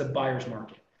 it's a buyer's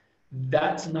market.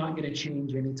 That's not going to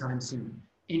change anytime soon.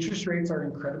 Interest rates are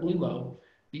incredibly low.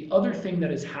 The other thing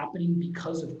that is happening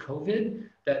because of COVID,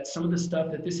 that some of the stuff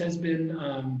that this has been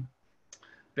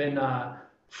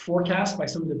forecast by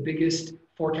some of the biggest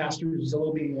forecasters,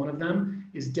 Zillow being one of them,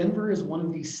 is Denver is one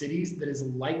of these cities that is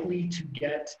likely to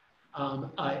get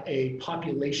a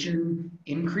population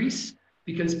increase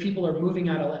because people are moving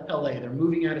out of LA, they're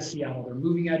moving out of Seattle, they're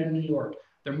moving out of New York,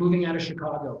 they're moving out of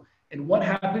Chicago. And what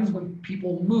happens when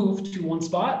people move to one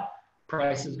spot?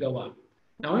 Prices go up.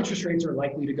 Now, interest rates are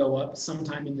likely to go up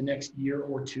sometime in the next year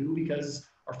or two because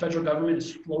our federal government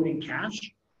is floating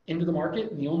cash into the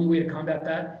market. And the only way to combat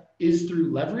that is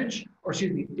through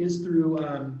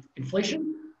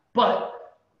inflation. But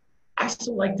I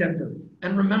still like Denver.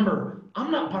 And remember,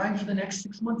 I'm not buying for the next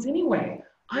 6 months anyway.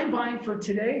 I'm buying for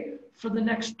today for the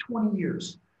next 20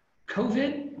 years.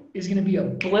 COVID is going to be a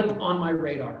blip on my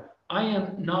radar. I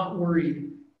am not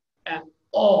worried at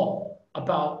all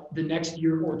about the next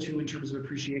year or two in terms of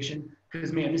appreciation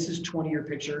because, man, this is 20-year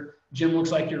picture. Jim,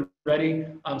 looks like you're ready.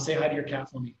 Say hi to your cat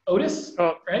for me. Otis,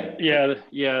 right?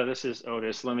 Yeah, this is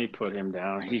Otis. Let me put him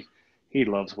down. He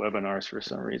loves webinars for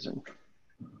some reason.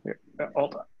 Here,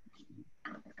 hold on.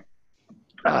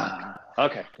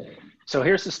 Okay. So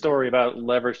here's the story about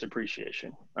leveraged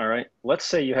appreciation. All right. Let's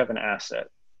say you have an asset,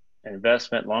 an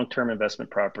investment, long-term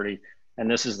investment property, and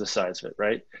this is the size of it,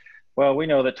 right? Well, we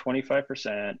know that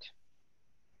 25%,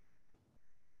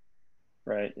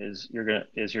 right, is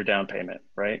your down payment,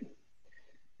 right?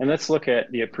 And let's look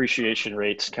at the appreciation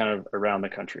rates kind of around the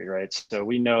country, right? So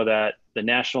we know that the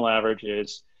national average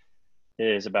is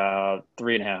about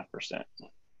 3.5%.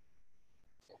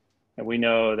 And we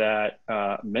know that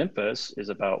Memphis is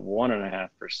about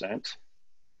 1.5%,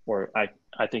 or I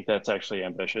think that's actually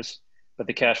ambitious, but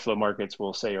the cash flow markets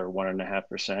will say are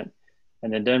 1.5%.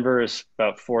 And then Denver is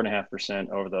about 4.5%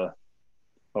 over the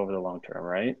long term,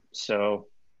 right? So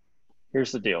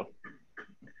here's the deal.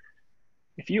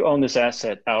 If you own this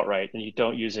asset outright and you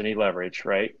don't use any leverage,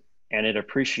 right, and it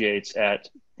appreciates at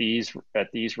these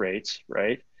rates,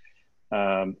 right?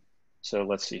 So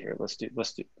let's see here. Let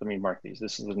me mark these.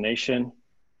 This is the nation.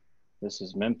 This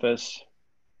is Memphis,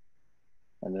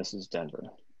 and this is Denver.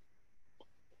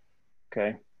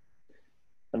 Okay.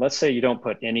 And let's say you don't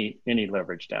put any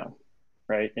leverage down,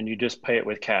 right? And you just pay it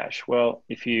with cash. Well,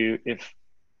 if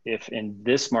in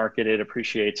this market it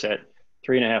appreciates at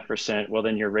 3.5%, well,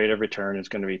 then your rate of return is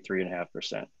going to be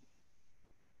 3.5%,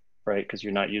 right? Because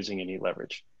you're not using any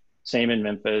leverage. Same in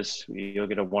Memphis, you'll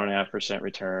get a 1.5%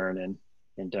 return, and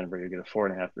in Denver, you get a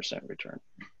 4.5% return,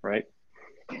 right?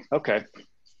 Okay.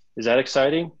 Is that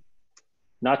exciting?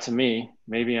 Not to me.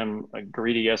 Maybe I'm a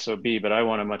greedy SOB, but I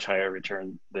want a much higher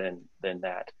return than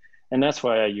that. And that's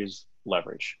why I use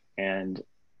leverage and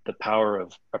the power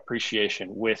of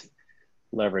appreciation with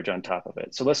leverage on top of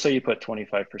it. So let's say you put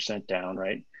 25% down,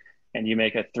 right? And you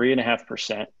make a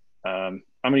 3.5%. I'm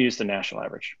going to use the national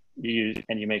average. You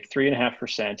make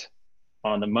 3.5%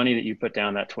 on the money that you put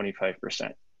down, that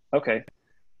 25%. Okay.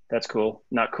 That's cool.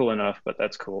 Not cool enough, but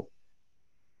that's cool.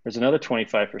 There's another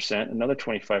 25%, another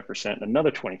 25%,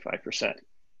 another 25%.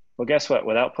 Well, guess what?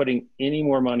 Without putting any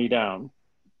more money down,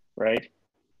 right,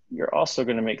 you're also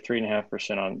going to make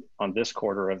 3.5% on this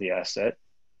quarter of the asset.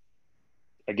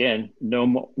 Again,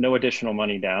 no additional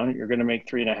money down. You're going to make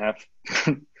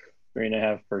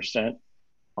 3.5%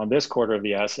 on this quarter of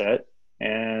the asset.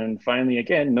 And finally,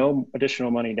 again, no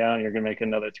additional money down. You're going to make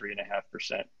another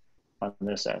 3.5% on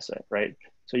this asset, right?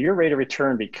 So your rate of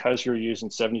return, because you're using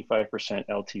 75%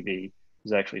 LTV,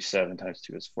 is actually 7 times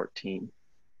 2 is 14.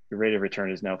 Your rate of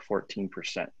return is now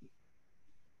 14%.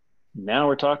 Now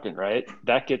we're talking, right?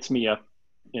 That gets me up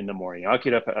in the morning. I'll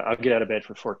get out of bed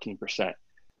for 14%.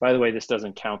 By the way, this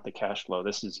doesn't count the cash flow.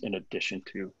 This is in addition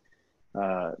to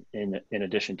in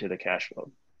addition to the cash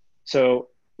flow. So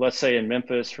let's say in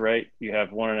Memphis, right, you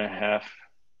have 1.5.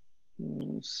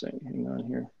 Let's see, hang on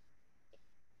here.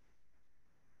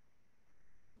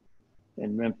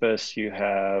 In Memphis, you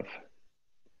have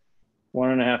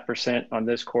 1.5% on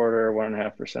this quarter,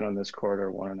 1.5% on this quarter,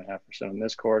 1.5% on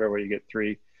this quarter, where you get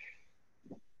you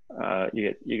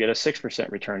get a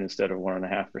 6% return instead of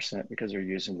 1.5% because you're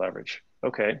using leverage.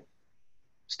 Okay,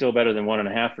 still better than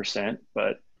 1.5%,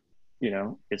 but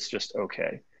it's just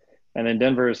okay. And then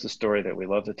Denver is the story that we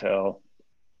love to tell.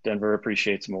 Denver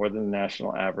appreciates more than the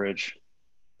national average.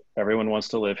 Everyone wants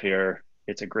to live here.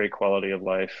 It's a great quality of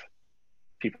life.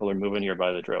 People are moving here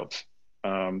by the droves,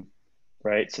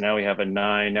 right? So now we have a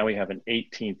 9, now we have an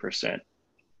 18%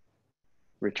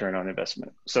 return on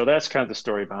investment. So that's kind of the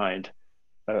story behind,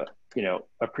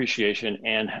 appreciation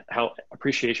and how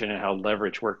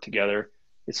leverage work together.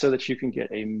 It's so that you can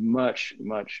get a much,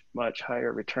 much, much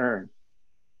higher return,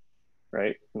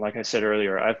 right? And like I said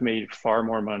earlier, I've made far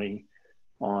more money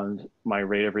on my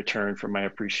rate of return from my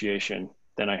appreciation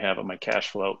than I have on my cash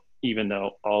flow, even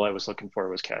though all I was looking for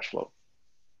was cash flow.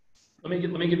 Let me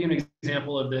give you an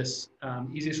example of this.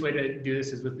 Easiest way to do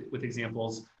this is with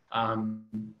examples.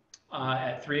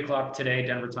 At 3 o'clock today,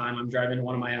 Denver time, I'm driving to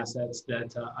one of my assets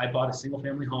that I bought a single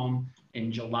family home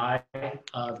in July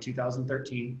of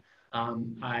 2013.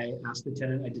 I asked the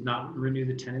tenant, I did not renew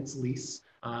the tenant's lease.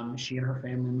 She and her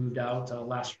family moved out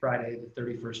last Friday, the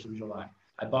 31st of July.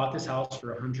 I bought this house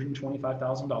for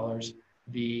 $125,000.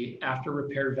 The after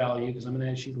repair value, because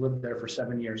she's lived there for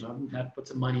 7 years. I'm gonna have to put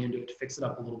some money into it to fix it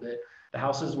up a little bit. The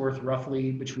house is worth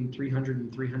roughly between $300,000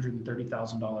 and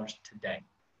 $330,000 today.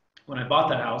 When I bought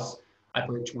that house, I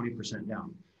put 20%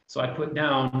 down. So I put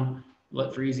down,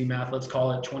 for easy math, let's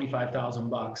call it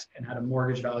 $25,000 and had a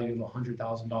mortgage value of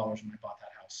 $100,000 when I bought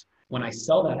that house. When I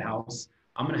sell that house,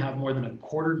 I'm gonna have more than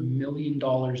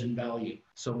 $250,000 in value.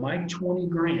 So my 20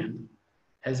 grand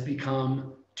has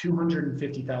become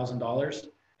 $250,000,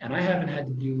 and I haven't had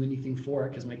to do anything for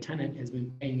it because my tenant has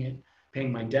been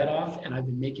paying my debt off, and I've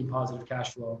been making positive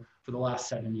cash flow for the last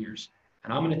 7 years.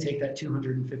 And I'm going to take that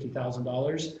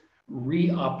 $250,000,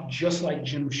 re-up just like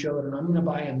Jim showed, and I'm going to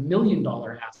buy $1 million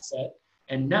asset.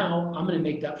 And now I'm going to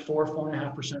make that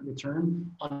 4.5% return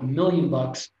on $1 million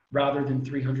rather than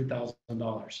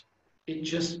 $300,000. It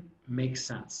just makes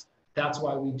sense. That's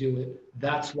why we do it.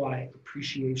 That's why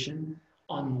appreciation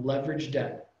on leveraged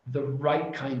debt, the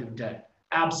right kind of debt,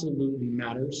 absolutely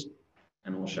matters.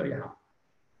 And we'll show you how.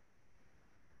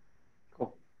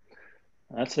 Cool.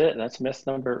 That's it. That's myth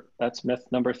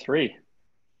number 3.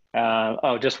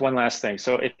 Oh, just one last thing.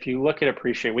 So if you look at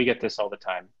appreciate, we get this all the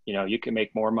time. You know, you can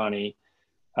make more money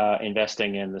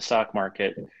investing in the stock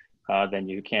market than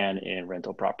you can in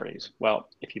rental properties. Well,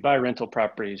 if you buy rental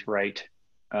properties right,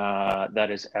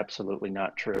 that is absolutely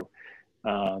not true.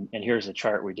 And here's a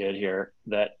chart we did here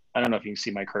that, I don't know if you can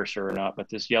see my cursor or not, but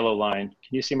this yellow line,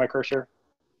 can you see my cursor?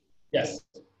 Yes.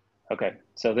 Okay,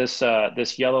 so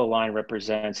this yellow line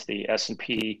represents the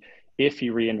S&P if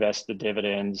you reinvest the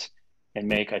dividends and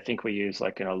make, I think we use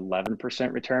like an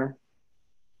 11% return,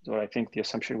 is what I think the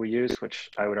assumption we use, which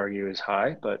I would argue is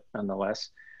high, but nonetheless.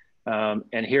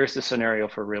 And here's the scenario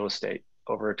for real estate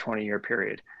over a 20-year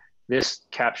period. This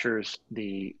captures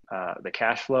the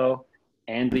cash flow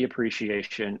and the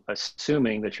appreciation,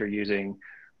 assuming that you're using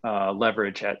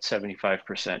leverage at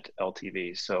 75%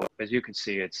 LTV. So as you can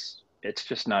see, it's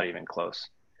just not even close.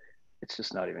 It's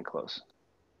just not even close.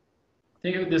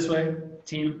 Think of it this way,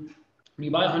 team. When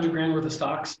you buy 100 grand worth of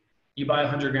stocks, you buy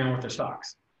 100 grand worth of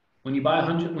stocks. When you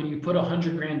put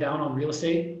 100 grand down on real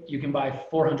estate, you can buy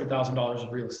 $400,000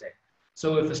 of real estate.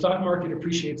 So if the stock market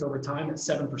appreciates over time at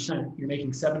 7%, you're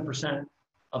making 7%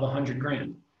 of 100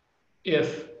 grand.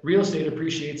 If real estate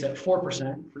appreciates at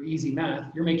 4%, for easy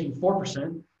math, you're making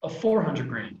 4% of 400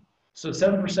 grand. So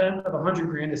 7% of 100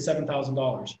 grand is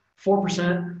 $7,000.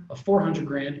 4% of 400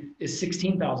 grand is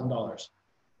 $16,000.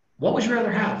 What would you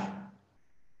rather have?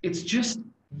 It's just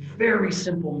very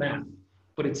simple math,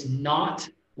 but it's not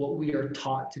what we are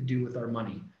taught to do with our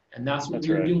money. And that's what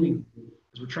we're doing,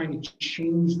 is we're trying to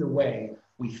change the way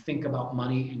we think about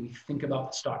money and we think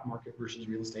about the stock market versus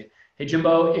real estate. Hey,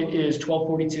 Jimbo, it is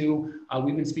 12:42.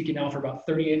 We've been speaking now for about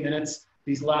 38 minutes.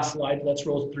 These last slides, let's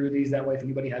roll through these. That way, if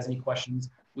anybody has any questions,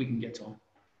 we can get to them.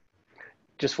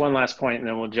 Just one last point, and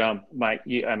then we'll jump. Mike,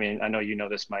 I know you know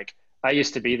this, Mike. I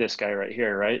used to be this guy right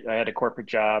here, right? I had a corporate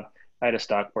job. I had a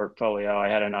stock portfolio. I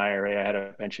had an IRA. I had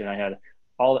a pension. I had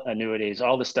all annuities,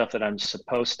 all the stuff that I'm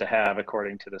supposed to have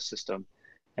according to the system.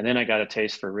 And then I got a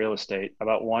taste for real estate. I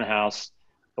bought one house.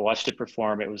 I watched it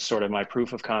perform. It was sort of my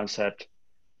proof of concept.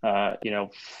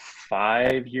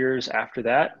 5 years after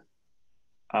that,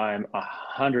 I'm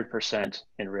 100%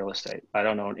 in real estate. I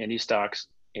don't own any stocks,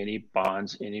 any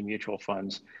bonds, any mutual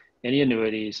funds, any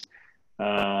annuities,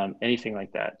 anything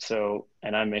like that. So,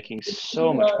 and I'm making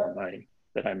so much more money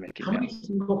that I'm making now. How many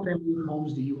single family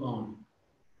homes do you own?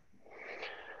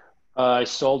 I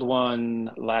sold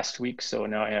one last week, so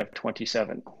now I have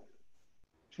 27.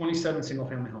 27 single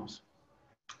family homes.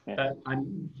 Yeah.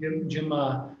 Jim,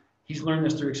 he's learned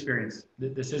this through experience.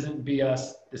 This isn't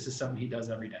BS. This is something he does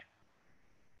every day.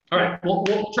 All right,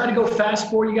 we'll try to go fast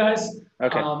for you guys.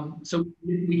 Okay. So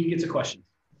we can get to questions.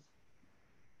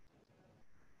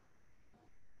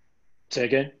 Say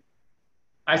again?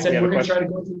 I said we're going to try to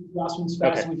go through the last ones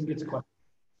fast so we can get to questions.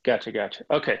 Gotcha.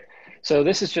 Okay. So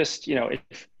this is just,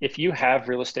 if you have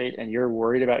real estate and you're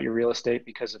worried about your real estate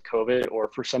because of COVID or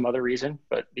for some other reason,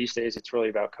 but these days it's really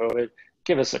about COVID,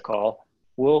 give us a call.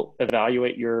 We'll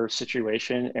evaluate your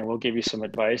situation and we'll give you some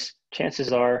advice.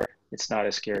 Chances are it's not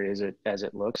as scary as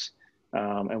it looks.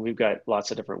 And we've got lots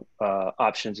of different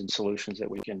options and solutions that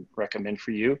we can recommend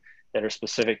for you that are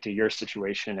specific to your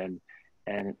situation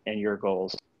and your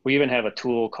goals. We even have a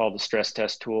tool called the stress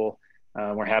test tool.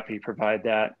 We're happy to provide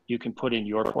that. You can put in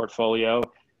your portfolio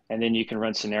and then you can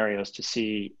run scenarios to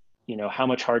see, how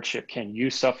much hardship can you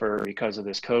suffer because of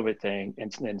this COVID thing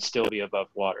and still be above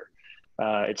water.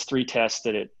 It's 3 tests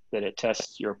that it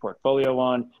tests your portfolio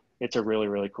on. It's a really,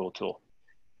 really cool tool.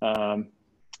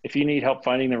 If you need help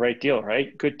finding the right deal,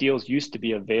 right? Good deals used to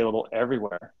be available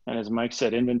everywhere. And as Mike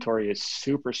said, inventory is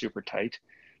super, super tight.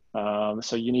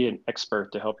 So you need an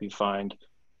expert to help you find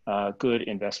good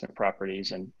investment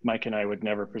properties. And Mike and I would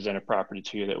never present a property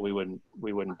to you that we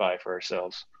wouldn't buy for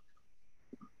ourselves.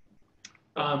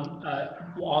 On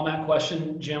that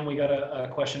question, Jim, we got a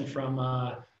question from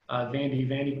Vandy.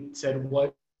 Vandy said,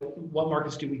 what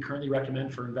markets do we currently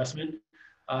recommend for investment?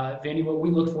 Vandy, what we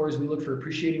look for is we look for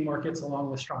appreciating markets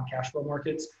along with strong cash flow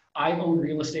markets. I own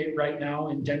real estate right now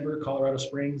in Denver, Colorado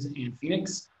Springs, and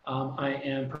Phoenix. I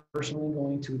am personally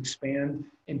going to expand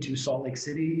into Salt Lake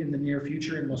City in the near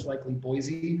future and most likely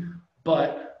Boise.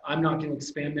 But I'm not going to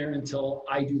expand there until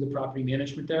I do the property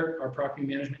management there. Our property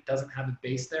management doesn't have a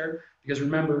base there because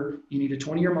remember, you need a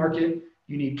 20-year market,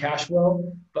 you need cash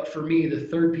flow. But for me, the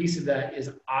third piece of that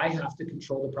is I have to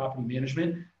control the property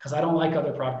management because I don't like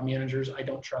other property managers. I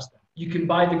don't trust them. You can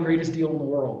buy the greatest deal in the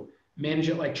world, manage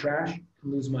it like trash,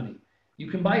 and lose money. You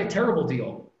can buy a terrible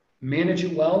deal, manage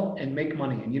it well, and make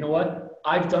money. And you know what?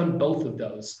 I've done both of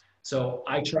those. So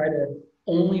I try to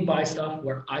only buy stuff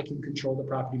where I can control the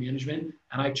property management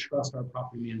and I trust our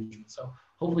property management. So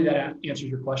hopefully that answers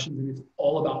your questions. And it's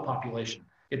all about population.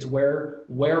 It's where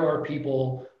are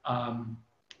people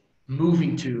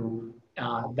moving to?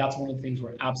 That's one of the things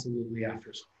we're absolutely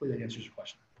after. So hopefully that answers your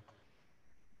question.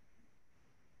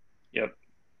 Yep.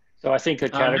 So I think the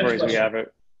categories we have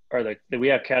are we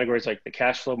have categories like the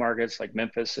cash flow markets like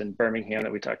Memphis and Birmingham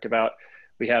that we talked about.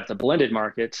 We have the blended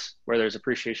markets where there's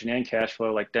appreciation and cash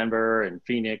flow like Denver and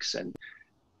Phoenix and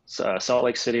Salt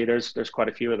Lake City. There's quite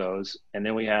a few of those. And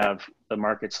then we have the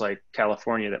markets like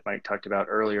California that Mike talked about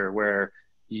earlier, where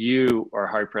you are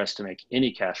hard pressed to make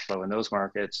any cash flow in those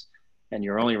markets. And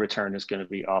your only return is going to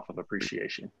be off of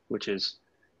appreciation, which is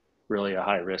really a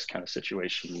high risk kind of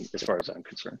situation as far as I'm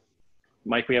concerned.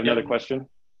 Mike, we have another question.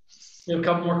 We have a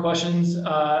couple more questions.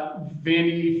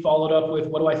 Vandy followed up with,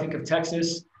 what do I think of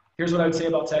Texas? Here's what I would say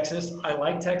about Texas. I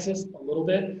like Texas a little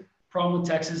bit. Problem with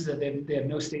Texas is that they have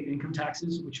no state income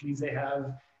taxes, which means they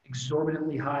have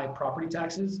exorbitantly high property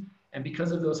taxes. And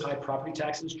because of those high property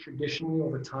taxes, traditionally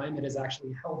over time, it has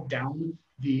actually held down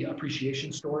the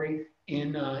appreciation story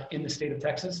in the state of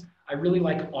Texas. I really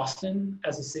like Austin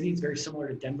as a city. It's very similar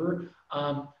to Denver.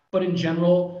 But in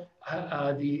general,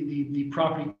 the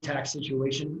property tax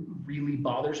situation really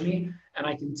bothers me. And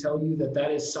I can tell you that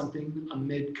that is something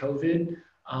amid COVID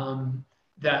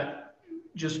that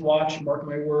just watch, mark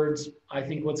my words. I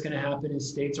think what's going to happen is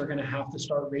states are going to have to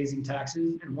start raising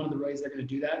taxes. And one of the ways they're going to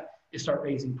do that is start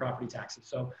raising property taxes.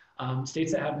 So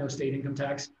states that have no state income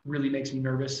tax really makes me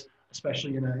nervous,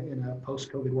 especially in a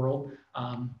post-COVID world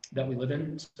that we live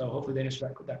in. So hopefully they answer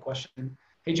that question.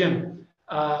 Hey, Jim,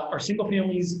 are single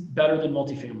families better than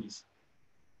multifamilies?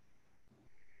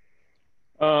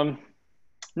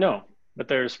 No, but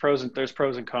there's pros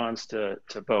and cons to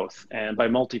both. And by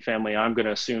multifamily, I'm going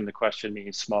to assume the question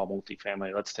means small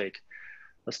multifamily. Let's take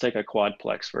a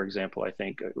quadplex, for example. I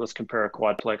think let's compare a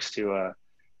quadplex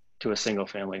to a single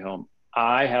family home.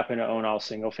 I happen to own all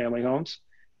single family homes.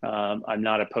 I'm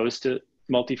not opposed to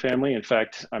multifamily. In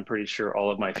fact, I'm pretty sure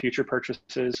all of my future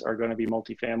purchases are going to be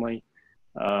multifamily.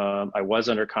 I was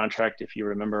under contract, if you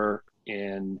remember,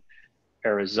 in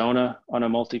Arizona on a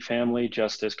multifamily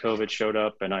just as COVID showed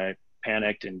up, and I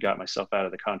panicked and got myself out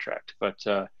of the contract. But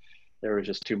there was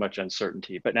just too much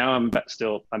uncertainty. But now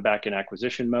I'm back in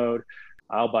acquisition mode.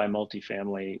 I'll buy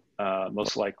multifamily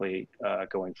most likely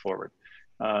going forward.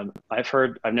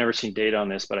 I've never seen data on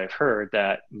this, but I've heard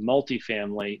that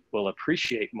multifamily will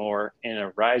appreciate more in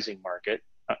a rising market.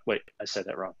 Wait, I said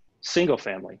that wrong. Single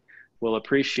family will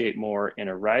appreciate more in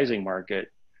a rising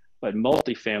market, but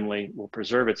multifamily will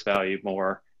preserve its value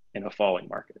more in a falling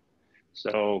market.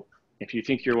 So if you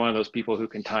think you're one of those people who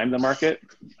can time the market,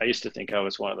 I used to think I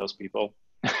was one of those people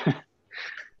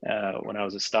when I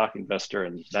was a stock investor,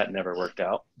 and that never worked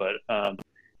out. But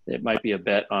it might be a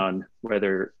bet on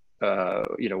whether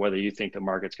you think the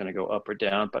market's going to go up or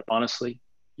down. But honestly,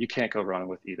 you can't go wrong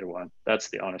with either one. That's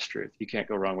the honest truth. You can't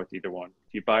go wrong with either one.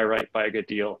 If you buy right, buy a good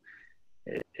deal,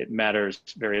 it matters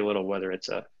very little whether it's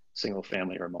a single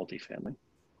family or multifamily.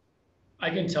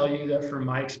 I can tell you that from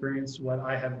my experience, what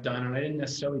I have done, and I didn't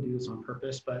necessarily do this on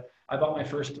purpose, but I bought my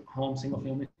first home, single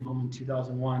family home in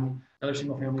 2001, another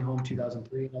single family home in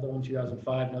 2003, another one in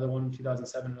 2005, another one in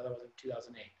 2007, another one in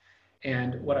 2008.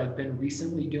 And what I've been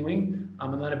recently doing,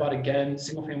 and then I bought again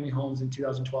single family homes in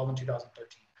 2012 and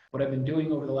 2013. What I've been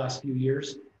doing over the last few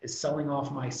years is selling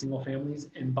off my single families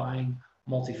and buying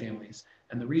multifamilies.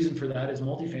 And the reason for that is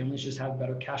multifamilies just have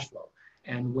better cash flow.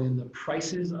 And when the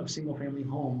prices of single family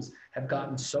homes have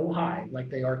gotten so high like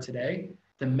they are today,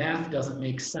 the math doesn't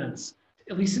make sense,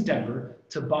 at least in Denver,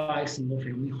 to buy single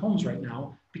family homes right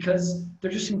now because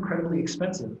they're just incredibly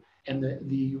expensive. And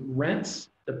the rents,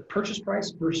 the purchase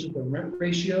price versus the rent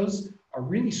ratios are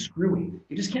really screwy.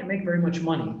 You just can't make very much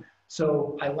money.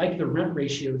 So I like the rent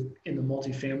ratios in the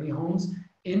multifamily homes.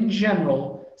 In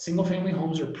general, single family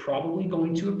homes are probably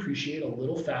going to appreciate a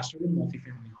little faster than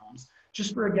multifamily homes.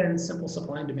 Just for, again, simple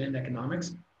supply and demand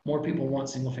economics, more people want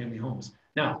single family homes.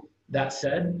 Now, that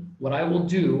said, what I will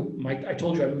do, I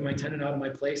told you I moved my tenant out of my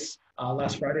place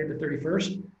last Friday, the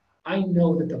 31st. I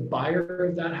know that the buyer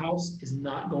of that house is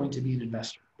not going to be an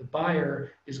investor. The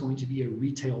buyer is going to be a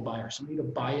retail buyer, somebody to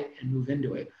buy it and move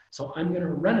into it. So I'm going to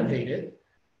renovate it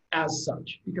as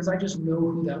such because I just know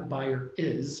who that buyer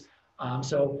is.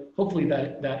 So hopefully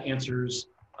that answers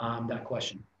that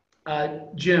question.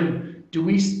 Jim, do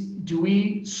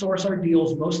we source our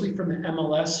deals mostly from the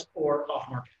MLS or off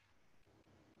market?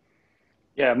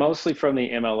 Yeah, mostly from the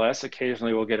MLS.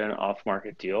 Occasionally we'll get an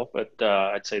off-market deal, but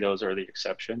I'd say those are the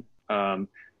exception.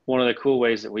 One of the cool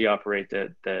ways that we operate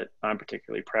that I'm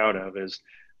particularly proud of is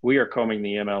we are combing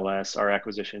the MLS, our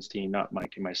acquisitions team, not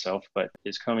Mike and myself, but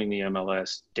is combing the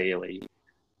MLS daily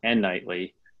and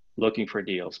nightly, looking for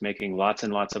deals, making lots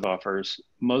and lots of offers.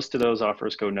 Most of those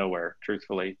offers go nowhere,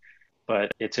 truthfully,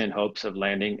 but it's in hopes of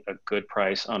landing a good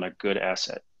price on a good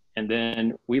asset. And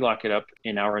then we lock it up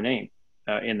in our name,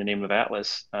 in the name of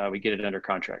Atlas. We get it under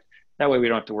contract. That way we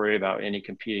don't have to worry about any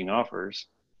competing offers.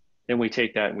 Then we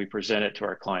take that and we present it to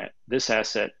our client. This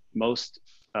asset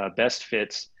best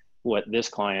fits what this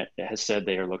client has said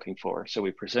they are looking for. So we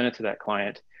present it to that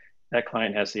client. That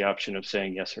client has the option of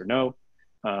saying yes or no.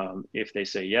 If they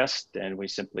say yes, then we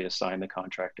simply assign the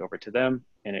contract over to them,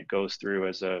 and it goes through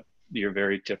as your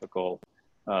very typical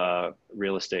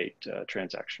real estate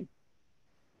transaction.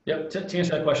 Yep. To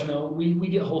answer that question, though, we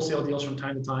get wholesale deals from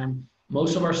time to time.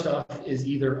 Most of our stuff is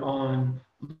either on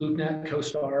LoopNet,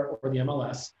 CoStar, or the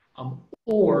MLS.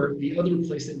 Or the other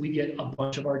place that we get a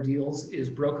bunch of our deals is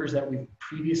brokers that we've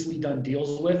previously done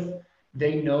deals with.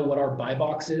 They know what our buy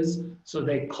box is, so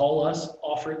they call us,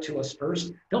 offer it to us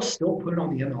first. They'll still put it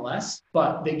on the MLS,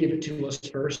 but they give it to us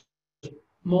first.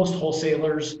 Most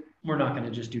wholesalers, we're not going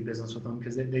to just do business with them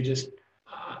because they just,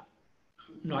 I'm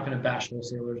not going to bash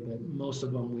wholesalers, but most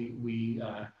of them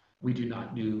we do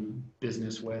not do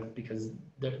business with because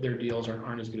their deals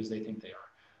aren't as good as they think they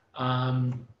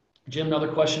are. Jim,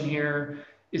 another question here.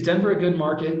 Is Denver a good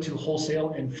market to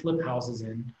wholesale and flip houses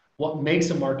in? What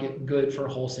makes a market good for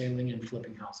wholesaling and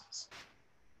flipping houses?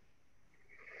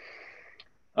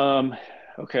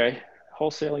 Okay,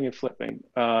 wholesaling and flipping.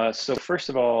 So first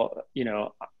of all,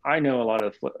 I know a lot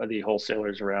of the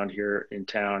wholesalers around here in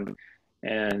town,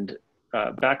 and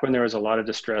back when there was a lot of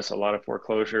distress, a lot of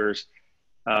foreclosures,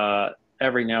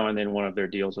 every now and then one of their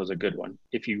deals was a good one.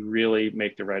 If you really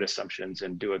make the right assumptions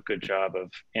and do a good job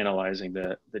of analyzing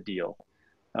the deal,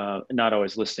 not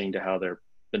always listening to how the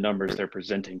numbers they're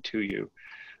presenting to you.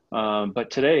 But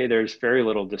today there's very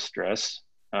little distress.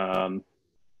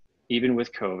 Even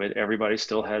with COVID, everybody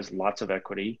still has lots of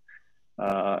equity.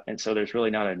 And so there's really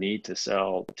not a need to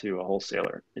sell to a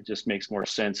wholesaler. It just makes more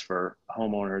sense for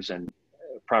homeowners and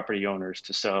property owners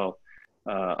to sell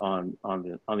on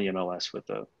the MLS with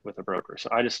a broker. So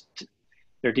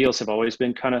their deals have always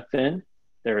been kind of thin.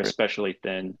 They're especially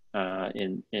thin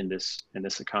in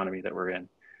this economy that we're in.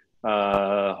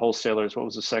 Wholesalers, what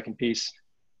was the second piece?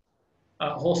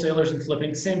 Wholesalers and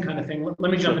flipping, same kind of thing.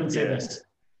 Let me jump in and say this.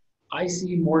 I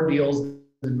see more deals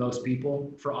than most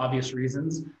people for obvious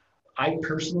reasons. I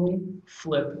personally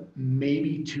flip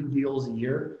maybe 2 deals a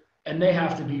year, and they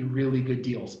have to be really good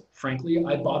deals. Frankly,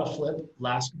 I bought a flip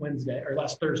last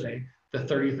Thursday, the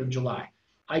 30th of July.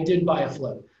 I did buy a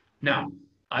flip. Now,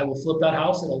 I will flip that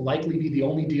house. It'll likely be the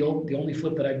only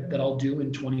flip that I'll do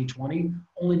in 2020,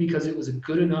 only because it was a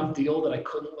good enough deal that I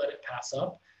couldn't let it pass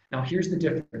up. Now, here's the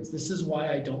difference. This is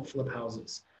why I don't flip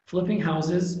houses. Flipping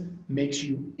houses makes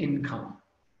you income.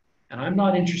 And I'm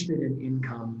not interested in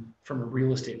income from a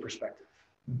real estate perspective.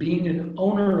 Being an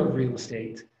owner of real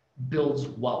estate builds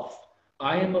wealth.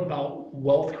 I am about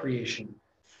wealth creation,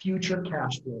 future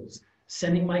cash flows,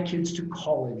 sending my kids to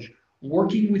college,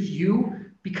 working with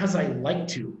you because I like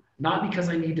to, not because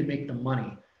I need to make the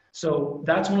money. So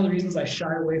that's one of the reasons I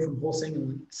shy away from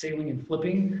wholesaling and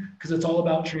flipping, because it's all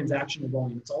about transactional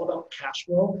volume. It's all about cash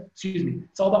flow.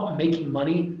 It's all about making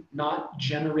money, not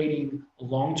generating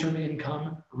long-term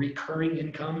income, recurring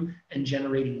income, and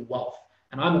generating wealth.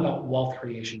 And I'm about wealth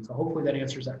creation. So hopefully that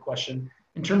answers that question.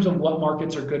 In terms of what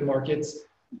markets are good markets,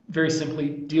 very simply,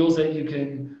 deals that you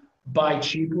can buy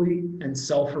cheaply and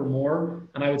sell for more.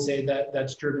 And I would say that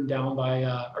that's driven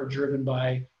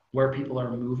by where people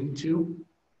are moving to.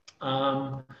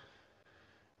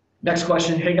 Next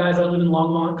question. Hey guys, I live in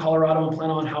Longmont, Colorado, and plan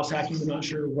on house hacking, but not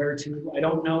sure where to. I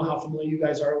don't know how familiar you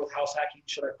guys are with house hacking.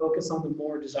 Should I focus on the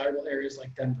more desirable areas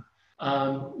like Denver?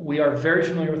 We are very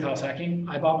familiar with house hacking.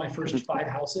 I bought my first 5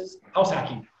 houses, house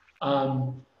hacking.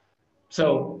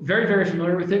 So very, very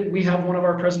familiar with it. We have one of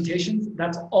our presentations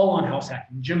that's all on house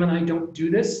hacking. Jim and I don't do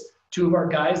this. 2 of our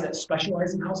guys that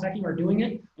specialize in house hacking are doing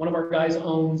it. One of our guys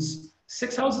owns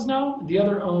 6 houses now. The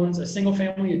other owns a single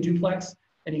family, a duplex,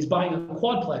 and he's buying a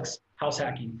quadplex house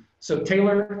hacking. So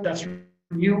Taylor, that's from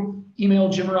you. Email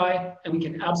Jim or I, and we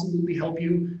can absolutely help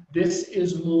you. This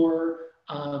is more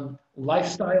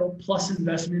lifestyle plus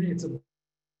investment. It's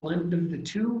blend of the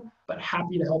two, but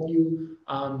happy to help you.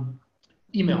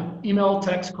 Email,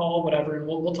 text, call, whatever, and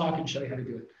we'll talk and show you how to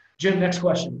do it. Jim, next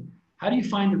question. How do you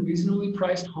find a reasonably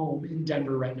priced home in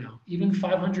Denver right now? Even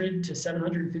 $500,000 to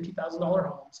 $750,000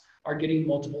 homes are getting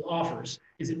multiple offers.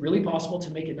 Is it really possible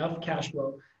to make enough cash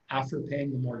flow after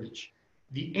paying the mortgage?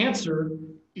 The answer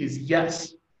is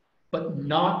yes, but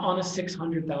not on a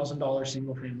 $600,000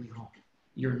 single family home.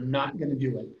 You're not going to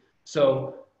do it.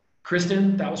 So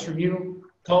Kristen, that was from you.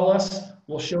 Call us.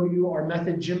 We'll show you our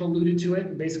method. Jim alluded to it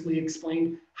and basically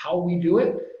explained how we do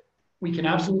it. We can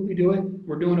absolutely do it.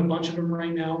 We're doing a bunch of them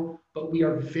right now, but we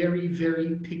are very,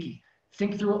 very picky.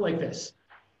 Think through it like this.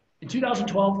 In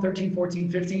 2012, 13,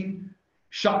 14, 15,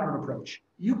 shotgun approach.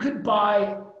 You could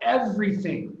buy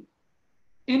everything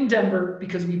in Denver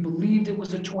because we believed it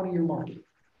was a 20-year market.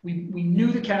 We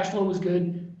knew the cash flow was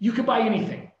good. You could buy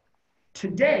anything.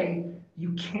 Today,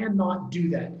 you cannot do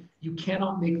that. You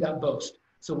cannot make that boast.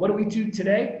 So what do we do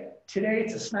today? Today,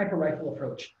 it's a sniper rifle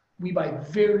approach. We buy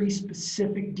very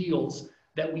specific deals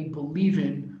that we believe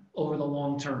in over the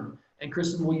long term. And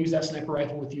Kristen will use that sniper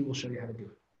rifle with you. We'll show you how to do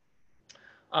it.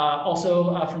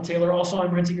 From Taylor,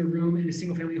 I'm renting a room in a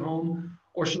single family home,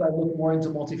 or should I look more into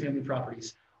multifamily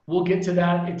properties? We'll get to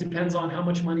that. It depends on how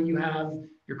much money you have,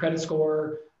 your credit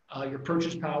score, your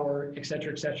purchase power, et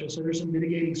cetera, et cetera. So there's some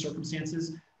mitigating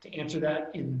circumstances to answer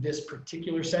that in this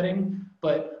particular setting,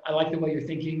 but I like the way you're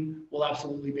thinking. We'll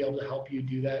absolutely be able to help you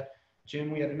do that.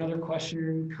 Jim, we had another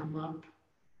question come up.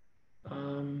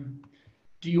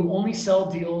 Do you only sell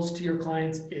deals to your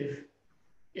clients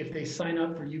if they sign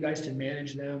up for you guys to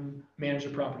manage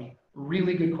the property?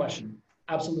 Really good question.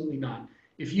 Absolutely not.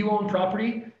 If you own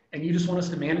property and you just want us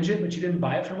to manage it, but you didn't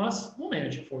buy it from us, we'll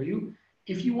manage it for you.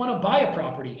 If you want to buy a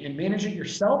property and manage it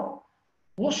yourself,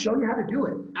 we'll show you how to do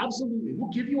it. Absolutely.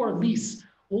 We'll give you our lease.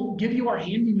 We'll give you our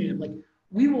handyman. Like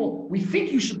we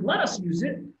think you should let us use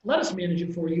it, let us manage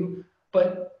it for you.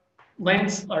 But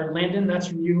Landon, that's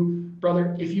from you,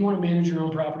 brother. If you want to manage your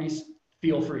own properties,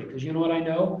 feel free. Because you know what I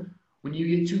know? When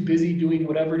you get too busy doing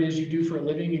whatever it is you do for a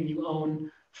living and you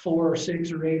own 4 or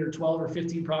 6 or 8 or 12 or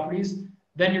 15 properties,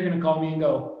 then you're going to call me and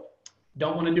go,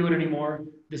 don't want to do it anymore.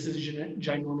 This is a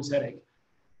ginormous headache.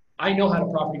 I know how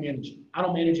to property manage. I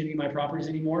don't manage any of my properties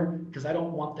anymore because I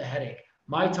don't want the headache.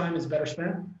 My time is better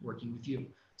spent working with you.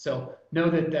 So know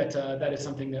that is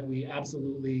something that we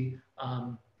absolutely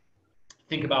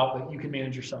think about, but you can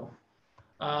manage yourself.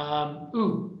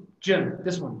 Jim,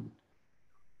 this one.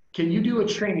 Can you do a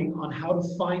training on how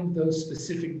to find those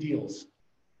specific deals?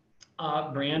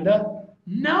 Miranda,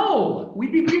 no,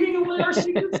 we'd be giving away our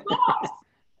secret sauce.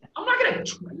 I'm not going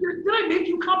to, did I make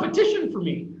you competition for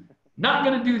me? Not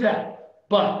going to do that.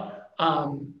 But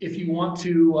if you want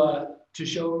to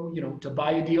show, to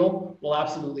buy a deal, we'll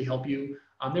absolutely help you.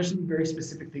 There's some very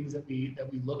specific things that we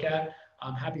look at.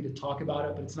 I'm happy to talk about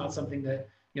it, but it's not something that,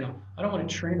 I don't want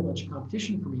to train a bunch of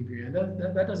competition for me, Miranda.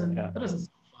 That doesn't sound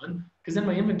fun, because then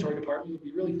my inventory department would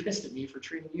be really pissed at me for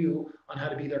training you on how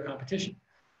to be their competition.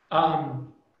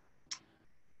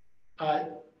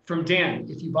 From Dan,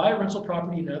 if you buy a rental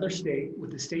property in another state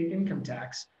with the state income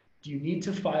tax, do you need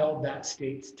to file that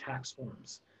state's tax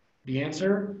forms? The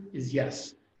answer is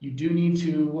yes. You do need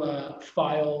to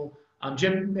file.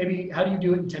 Jim, maybe how do you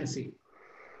do it in Tennessee?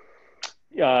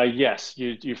 Yes,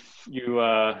 you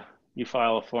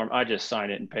file a form. I just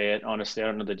sign it and pay it. Honestly, I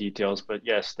don't know the details, but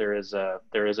yes, there is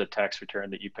a tax return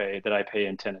that I pay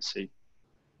in Tennessee.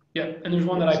 Yeah, and there's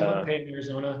one that I pay in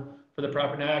Arizona for the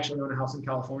property. I actually own a house in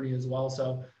California as well.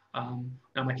 So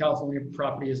now my California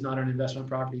property is not an investment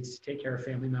property. It's to take care of a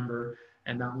family member,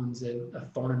 and that one's a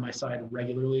thorn in my side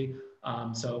regularly.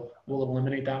 So we'll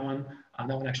eliminate that one.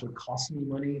 That one actually costs me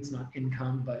money. It's not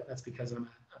income, but that's because I'm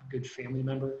a good family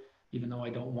member, even though I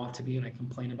don't want to be, and I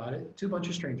complain about it to a bunch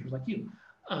of strangers like you.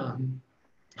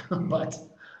 But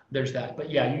there's that. But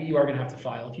yeah, you are going to have to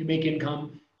file. If you make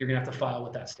income, you're going to have to file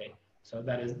with that state. So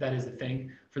that is the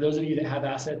thing. For those of you that have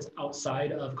assets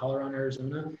outside of Colorado and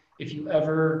Arizona, if you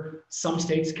ever, some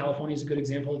states, California is a good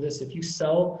example of this. If you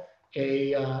sell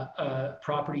a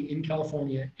property in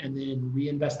California and then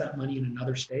reinvest that money in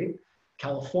another state,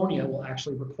 California will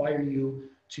actually require you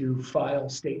to file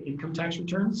state income tax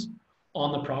returns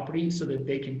on the property so that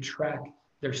they can track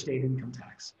their state income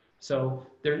tax. So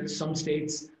there's some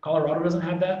states, Colorado doesn't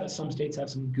have that, but some states have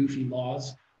some goofy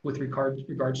laws with regards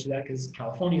to that, because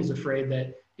California is afraid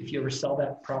that if you ever sell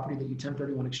that property that you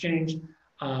 1031 exchange,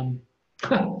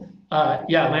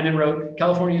 Landon wrote,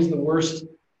 California is the worst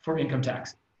for income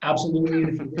tax. Absolutely,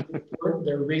 and if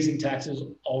they're raising taxes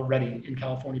already in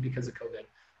California because of COVID.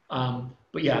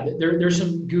 But yeah, there's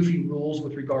some goofy rules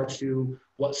with regards to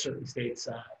what certain states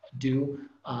do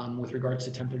with regards to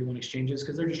 1031 exchanges,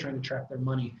 because they're just trying to track their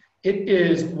money. It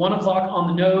is 1 o'clock on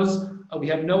the nose. We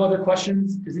have no other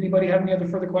questions. Does anybody have any other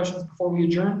further questions before we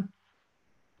adjourn?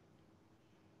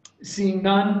 Seeing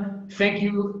none, thank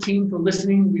you, team, for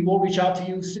listening. We will reach out to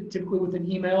you typically with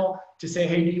an email to say,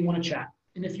 hey, do you want to chat?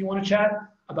 And if you want to chat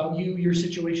about you, your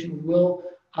situation, we will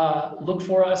look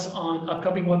for us on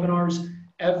upcoming webinars.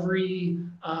 Every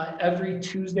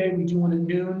Tuesday, we do one at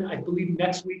noon. I believe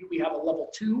next week we have a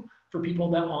level 2 for people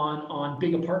that on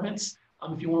big apartments.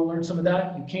 If you want to learn some of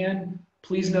that, you can.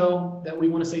 Please know that we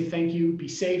want to say thank you. Be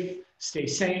safe, stay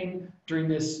sane during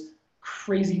this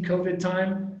crazy COVID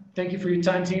time. Thank you for your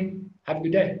time, team. Have a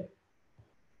good day.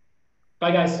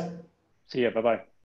 Bye, guys. See ya. Bye-bye.